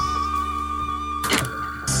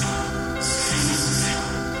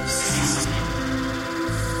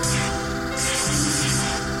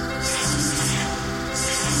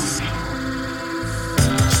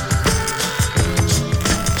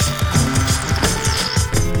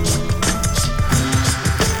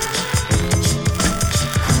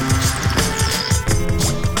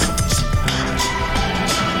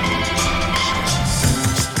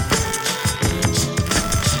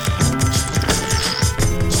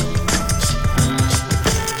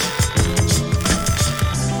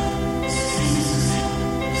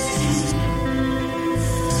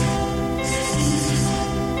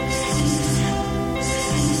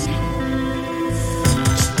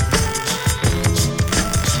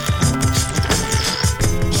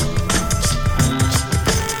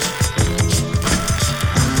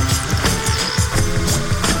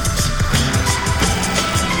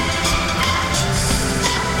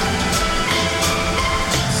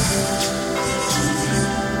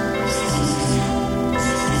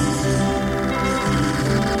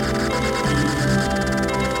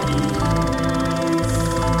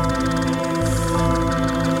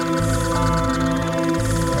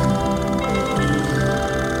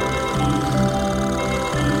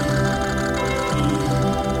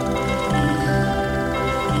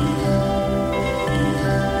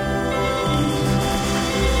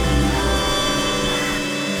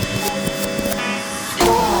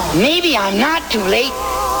 Maybe I'm not too late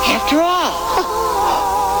after all.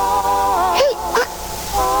 Hey,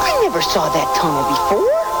 I never saw that tunnel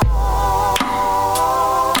before.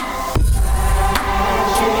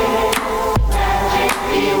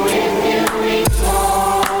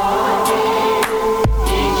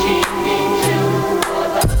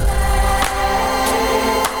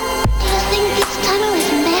 Do you think this tunnel is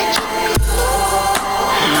magic?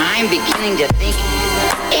 I'm beginning to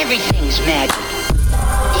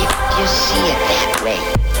you see it that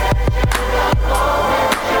way.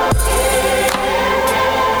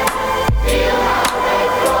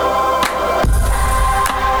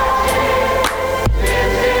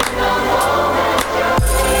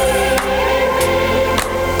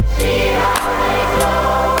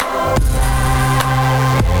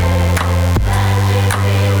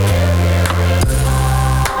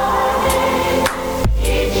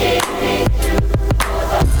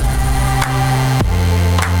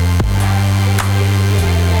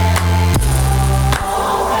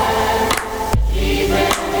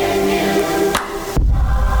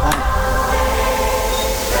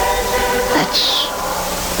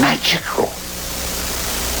 Magical.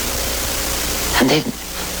 And then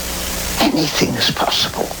anything is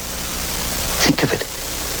possible. Think of it.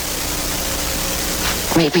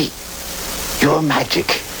 Maybe you're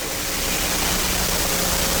magic.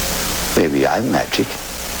 Maybe I'm magic.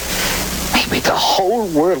 Maybe the whole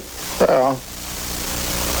world. Well,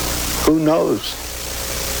 who knows?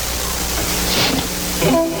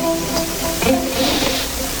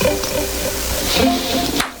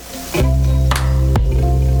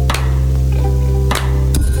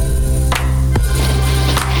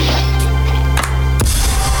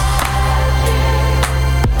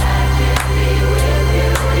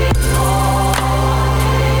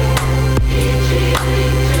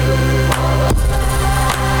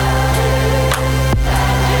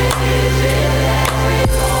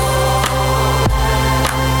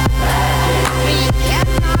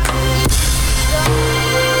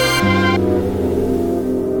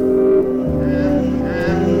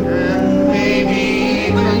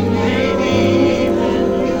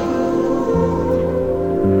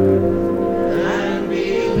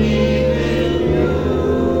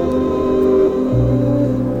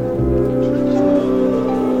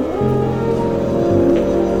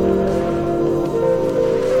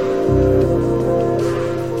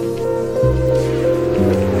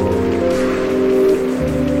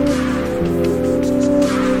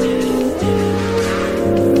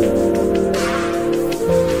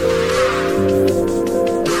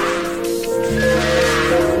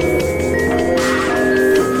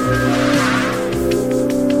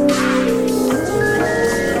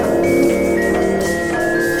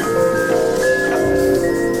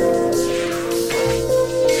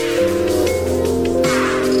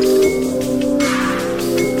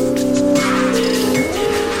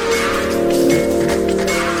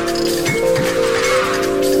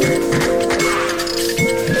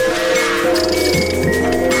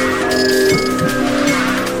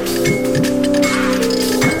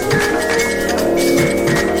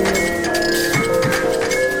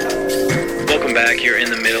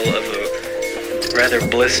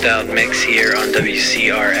 Blissed out mix here on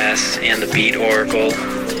WCRS and the Beat Oracle.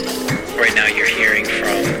 Right now you're hearing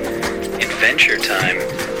from Adventure Time,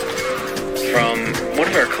 from one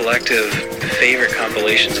of our collective favorite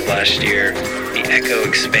compilations of last year, the Echo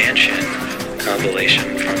Expansion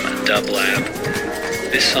compilation from Dub Lab.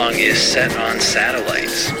 This song is Set on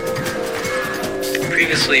Satellites.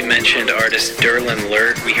 Previously mentioned artist Derlin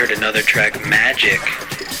Lurt, we heard another track, Magic,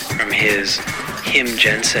 from his Him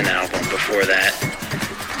Jensen album before that.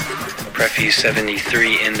 Refuse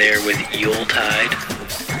 73 in there with Yuletide.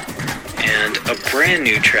 And a brand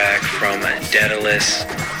new track from Daedalus.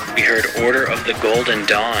 We heard Order of the Golden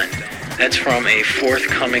Dawn. That's from a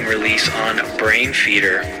forthcoming release on Brain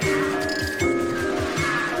Feeder.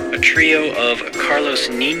 A trio of Carlos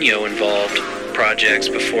Nino involved projects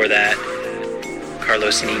before that.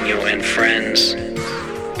 Carlos Nino and Friends.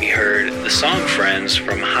 We heard the song Friends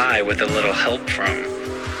from High with a little help from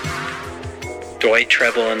Dwight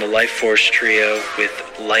Treble and the Life Force Trio with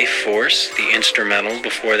Life Force, the instrumental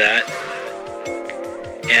before that.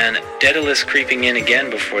 And Daedalus creeping in again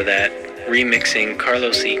before that, remixing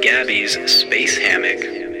Carlos E. Gabby's Space Hammock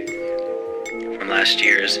from last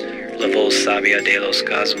year's La Voz Sabia de los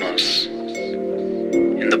Cosmos.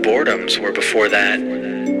 And the Boredoms were before that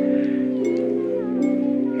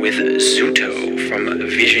with Zuto from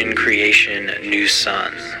Vision Creation New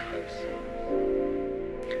Sun.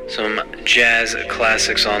 Some jazz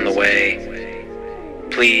classics on the way.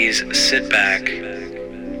 Please sit back,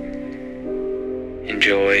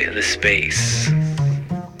 enjoy the space.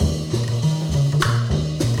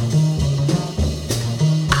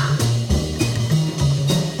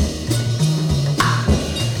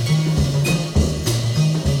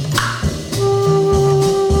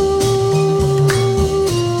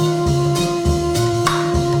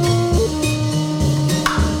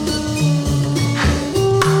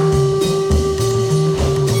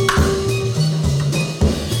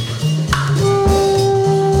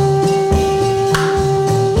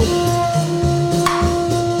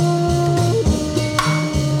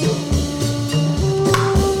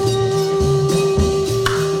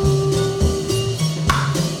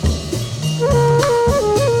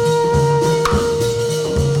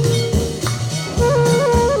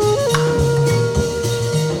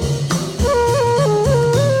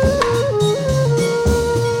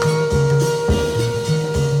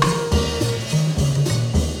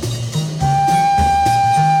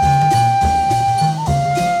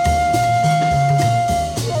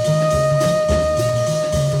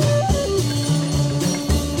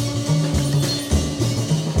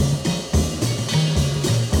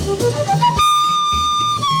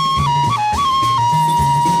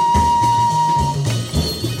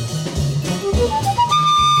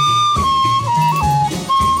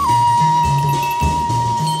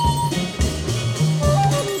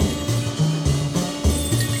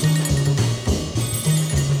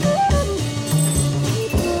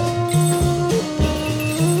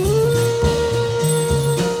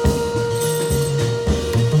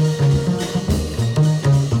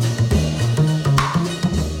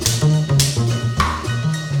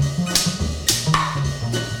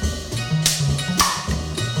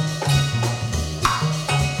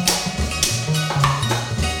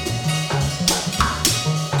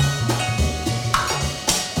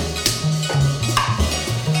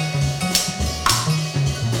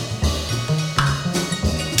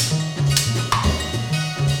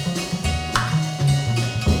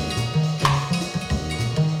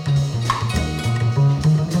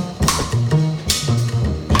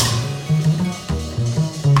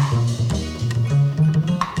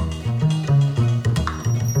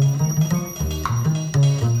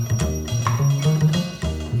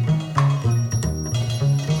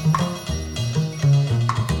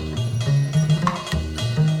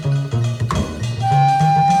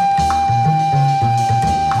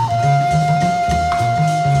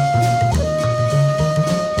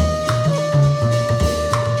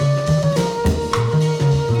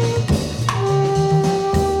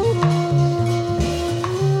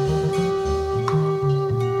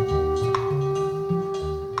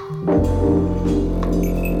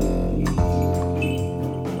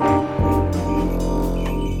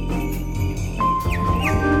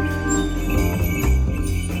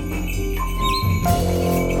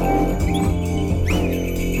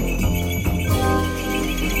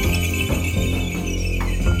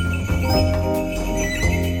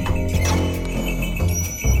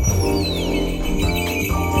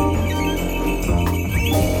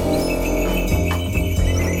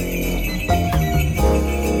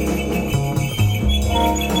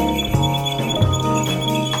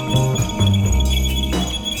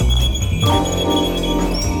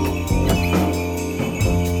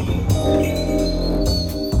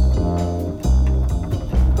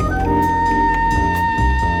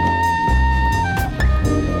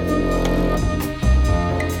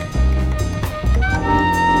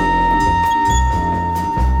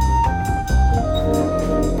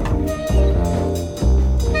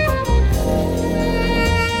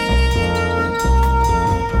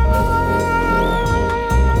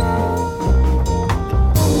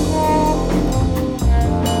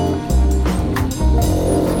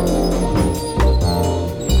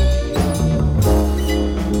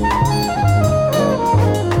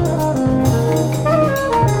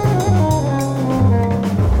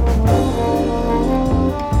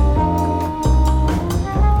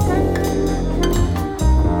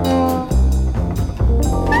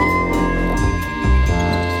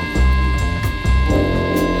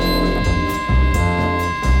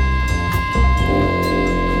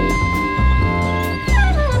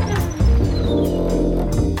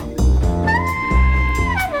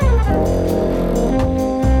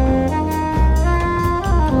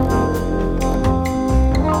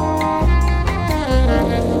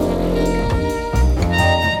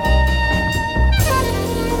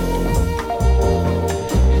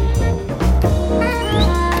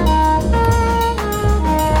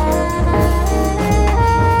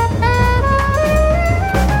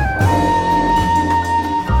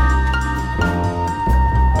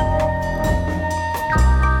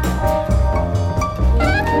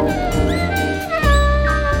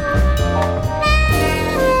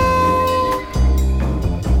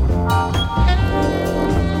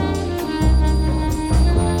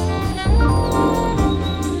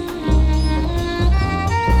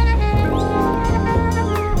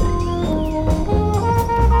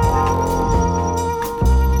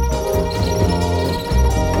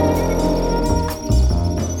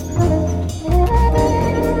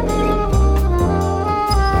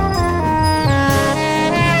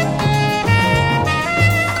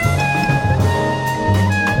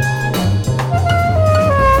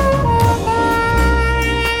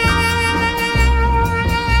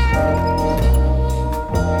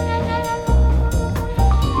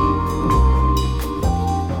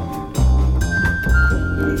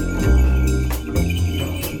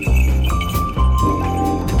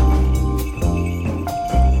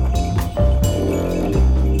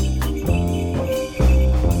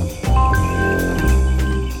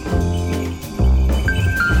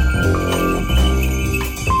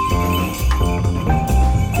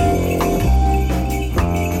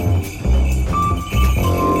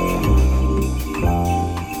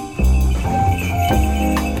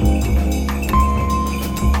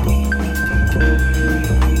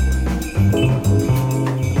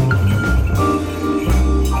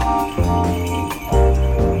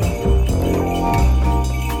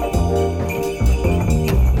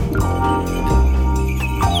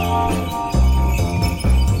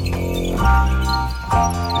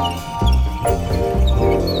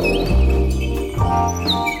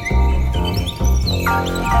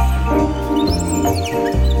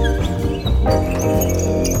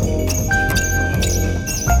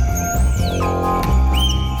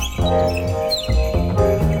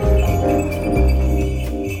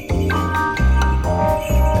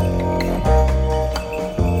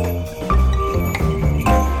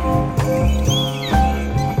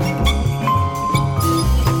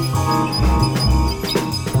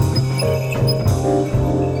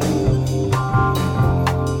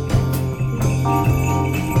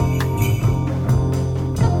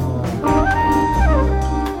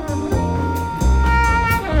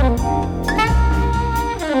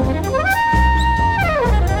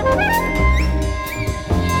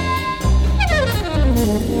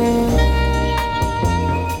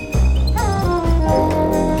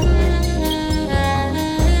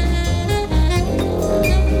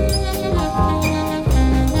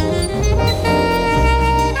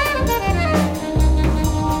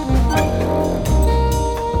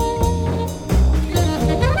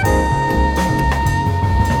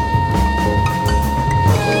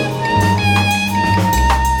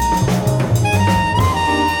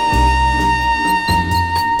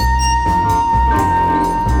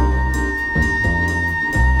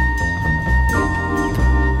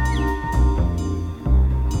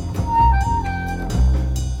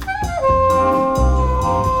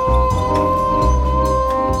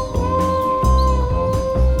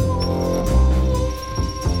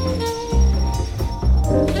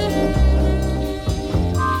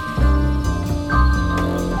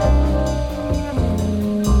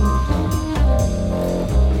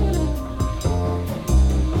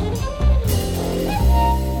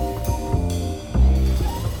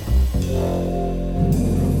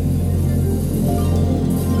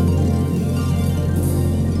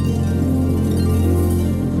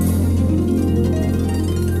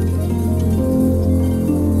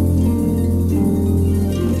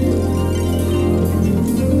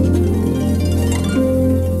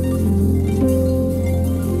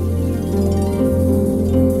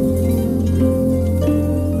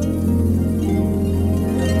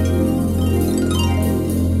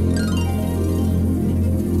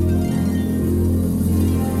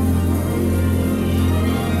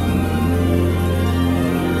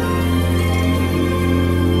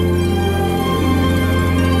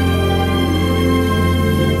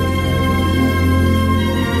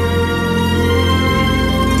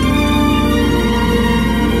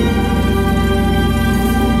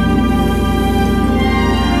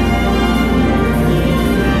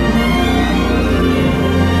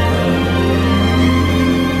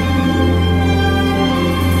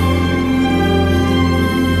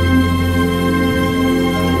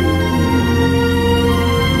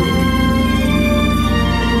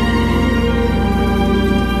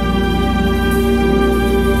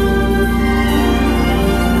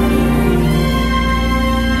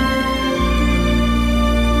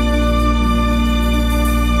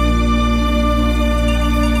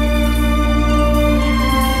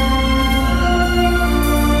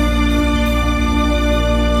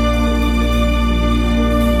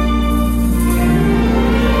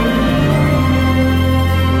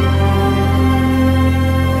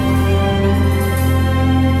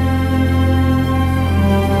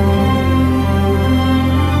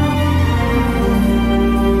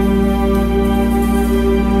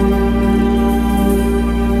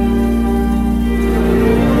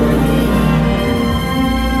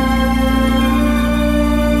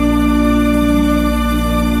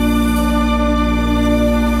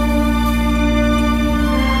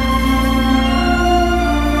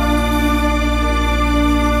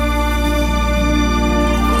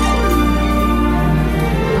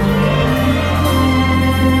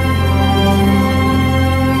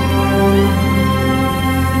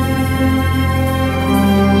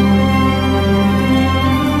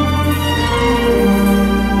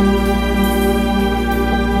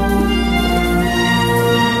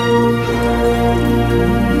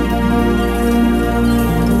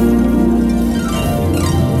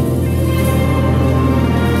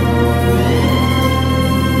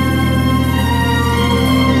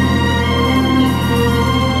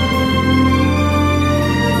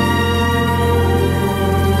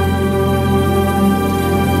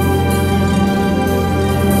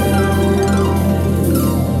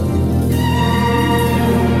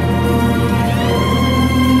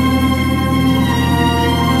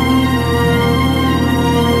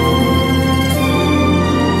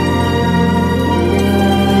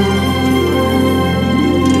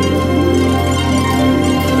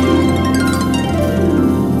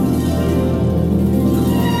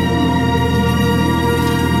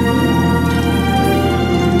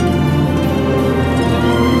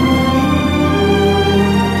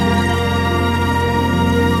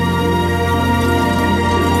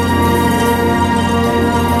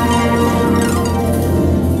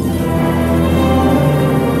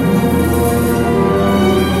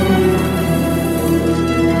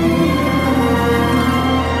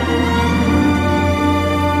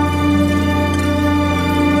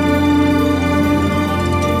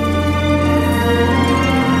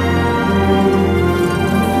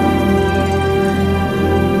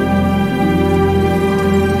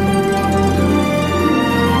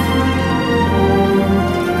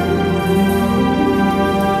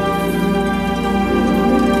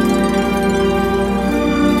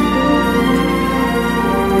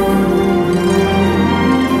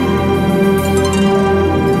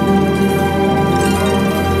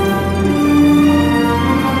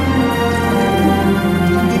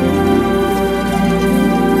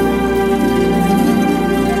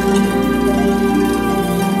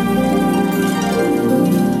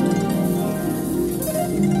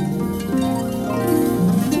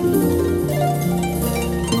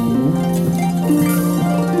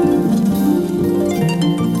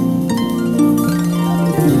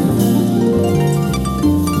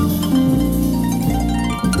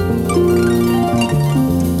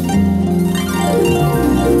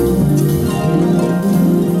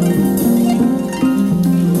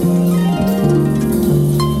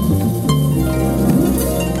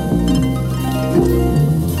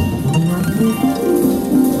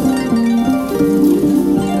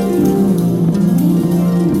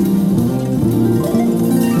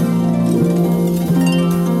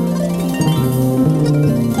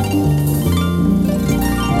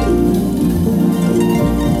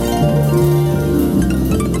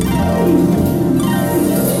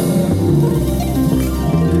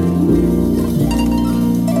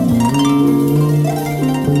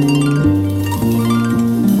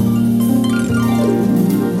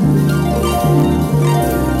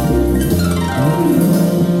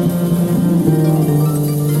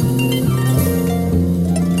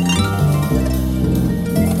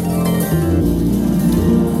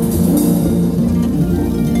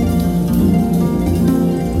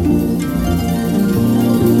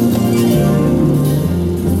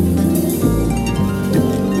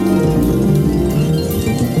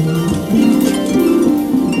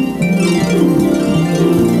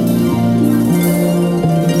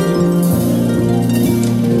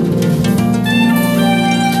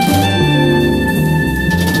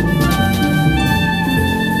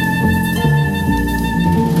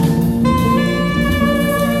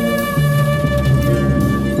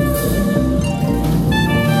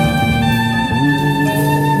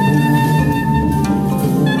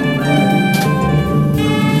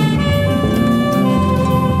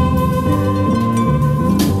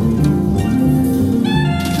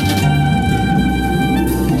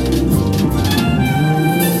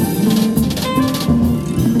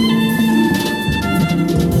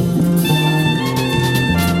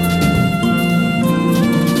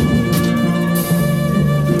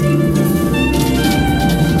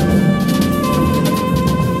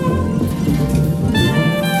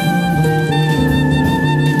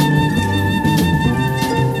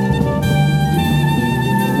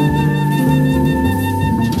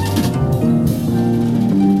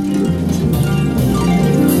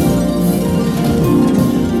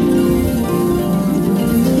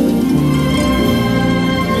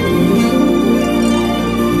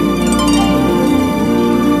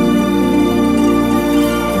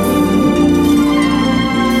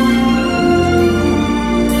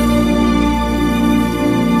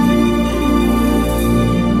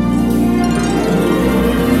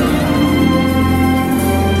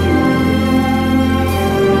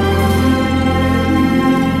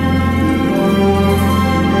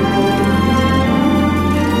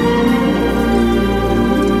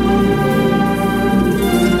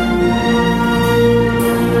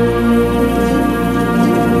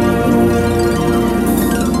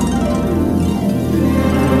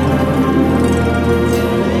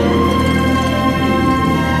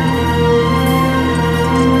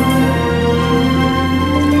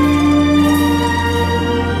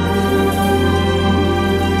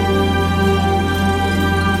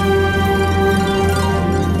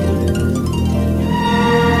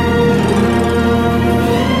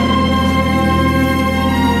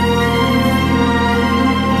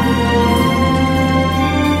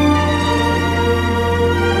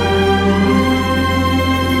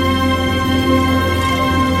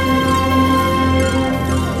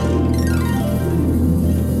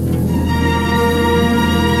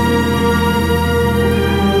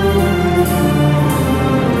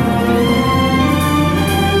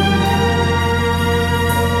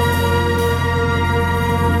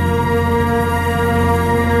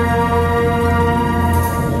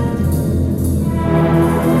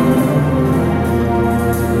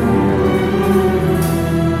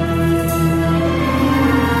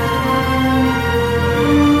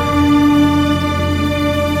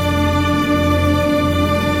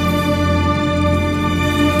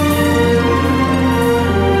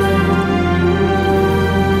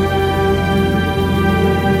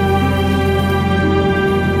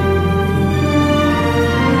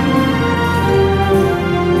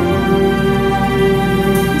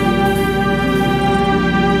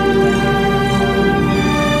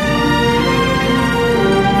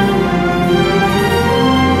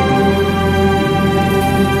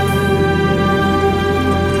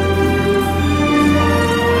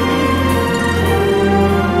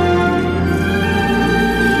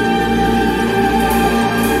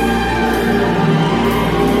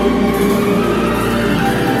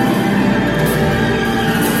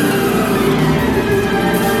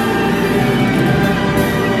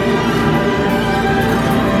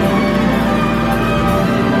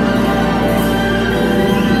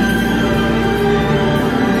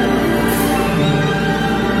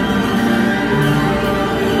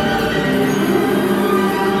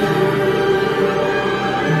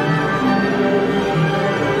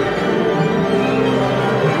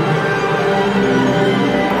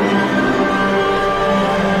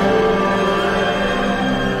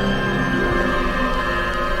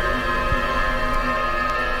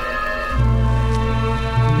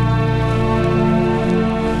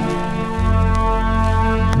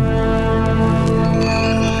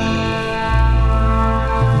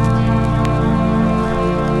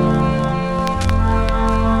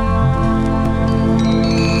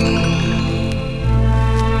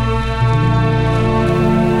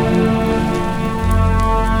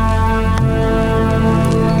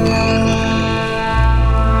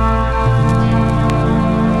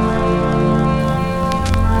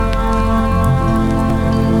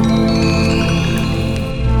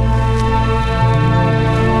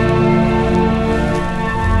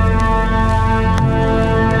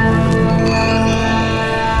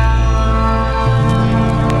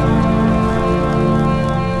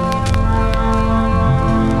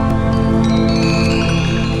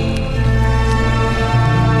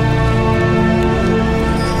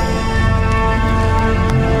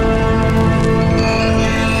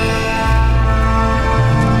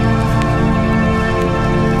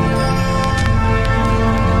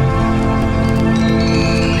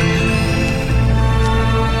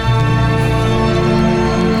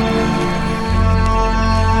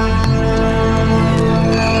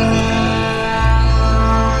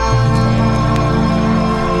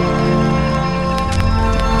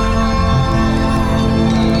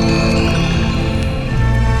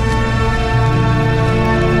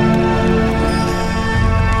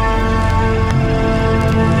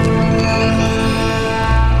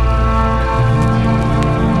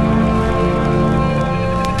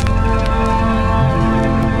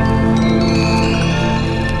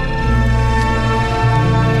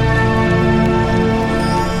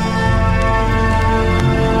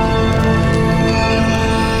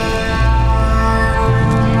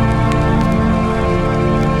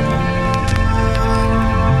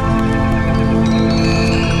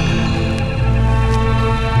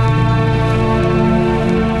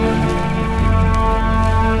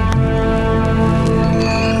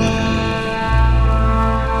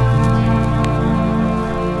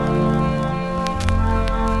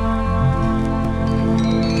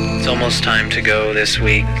 this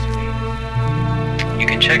week. You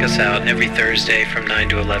can check us out every Thursday from 9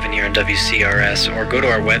 to 11 here on WCRS, or go to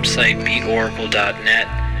our website, beatoracle.net.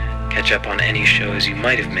 Catch up on any shows you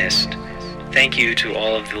might have missed. Thank you to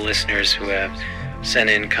all of the listeners who have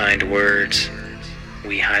sent in kind words.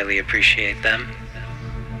 We highly appreciate them.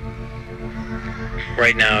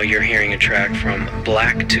 Right now you're hearing a track from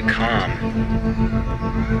Black to Calm.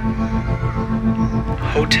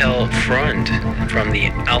 Hotel Front from the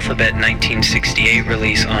Alphabet 1968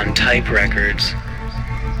 release on Type Records.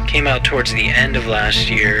 Came out towards the end of last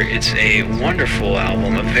year. It's a wonderful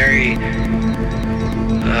album, a very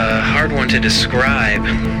hard one to describe,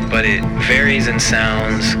 but it varies in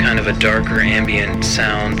sounds, kind of a darker ambient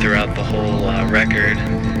sound throughout the whole record.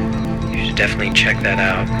 You should definitely check that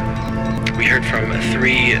out. We heard from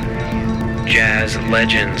 3 jazz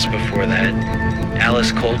legends before that.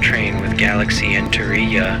 Alice Coltrane with Galaxy and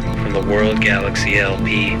Turilla from the World Galaxy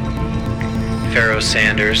LP. Pharoah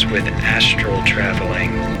Sanders with Astral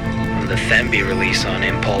Traveling from the Thembi release on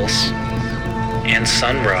Impulse. And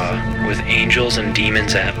Sun Ra with Angels and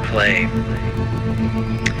Demons at Play.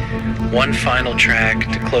 One final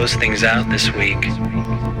track to close things out this week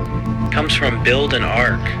comes from Build an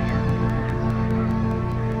Ark.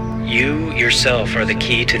 You yourself are the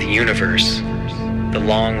key to the universe, the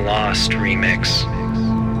Long Lost remix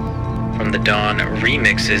from the Dawn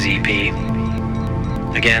Remixes EP.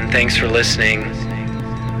 Again, thanks for listening.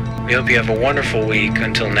 We hope you have a wonderful week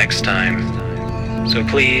until next time. So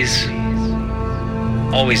please,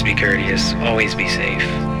 always be courteous, always be safe.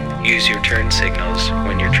 Use your turn signals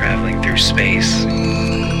when you're traveling through space.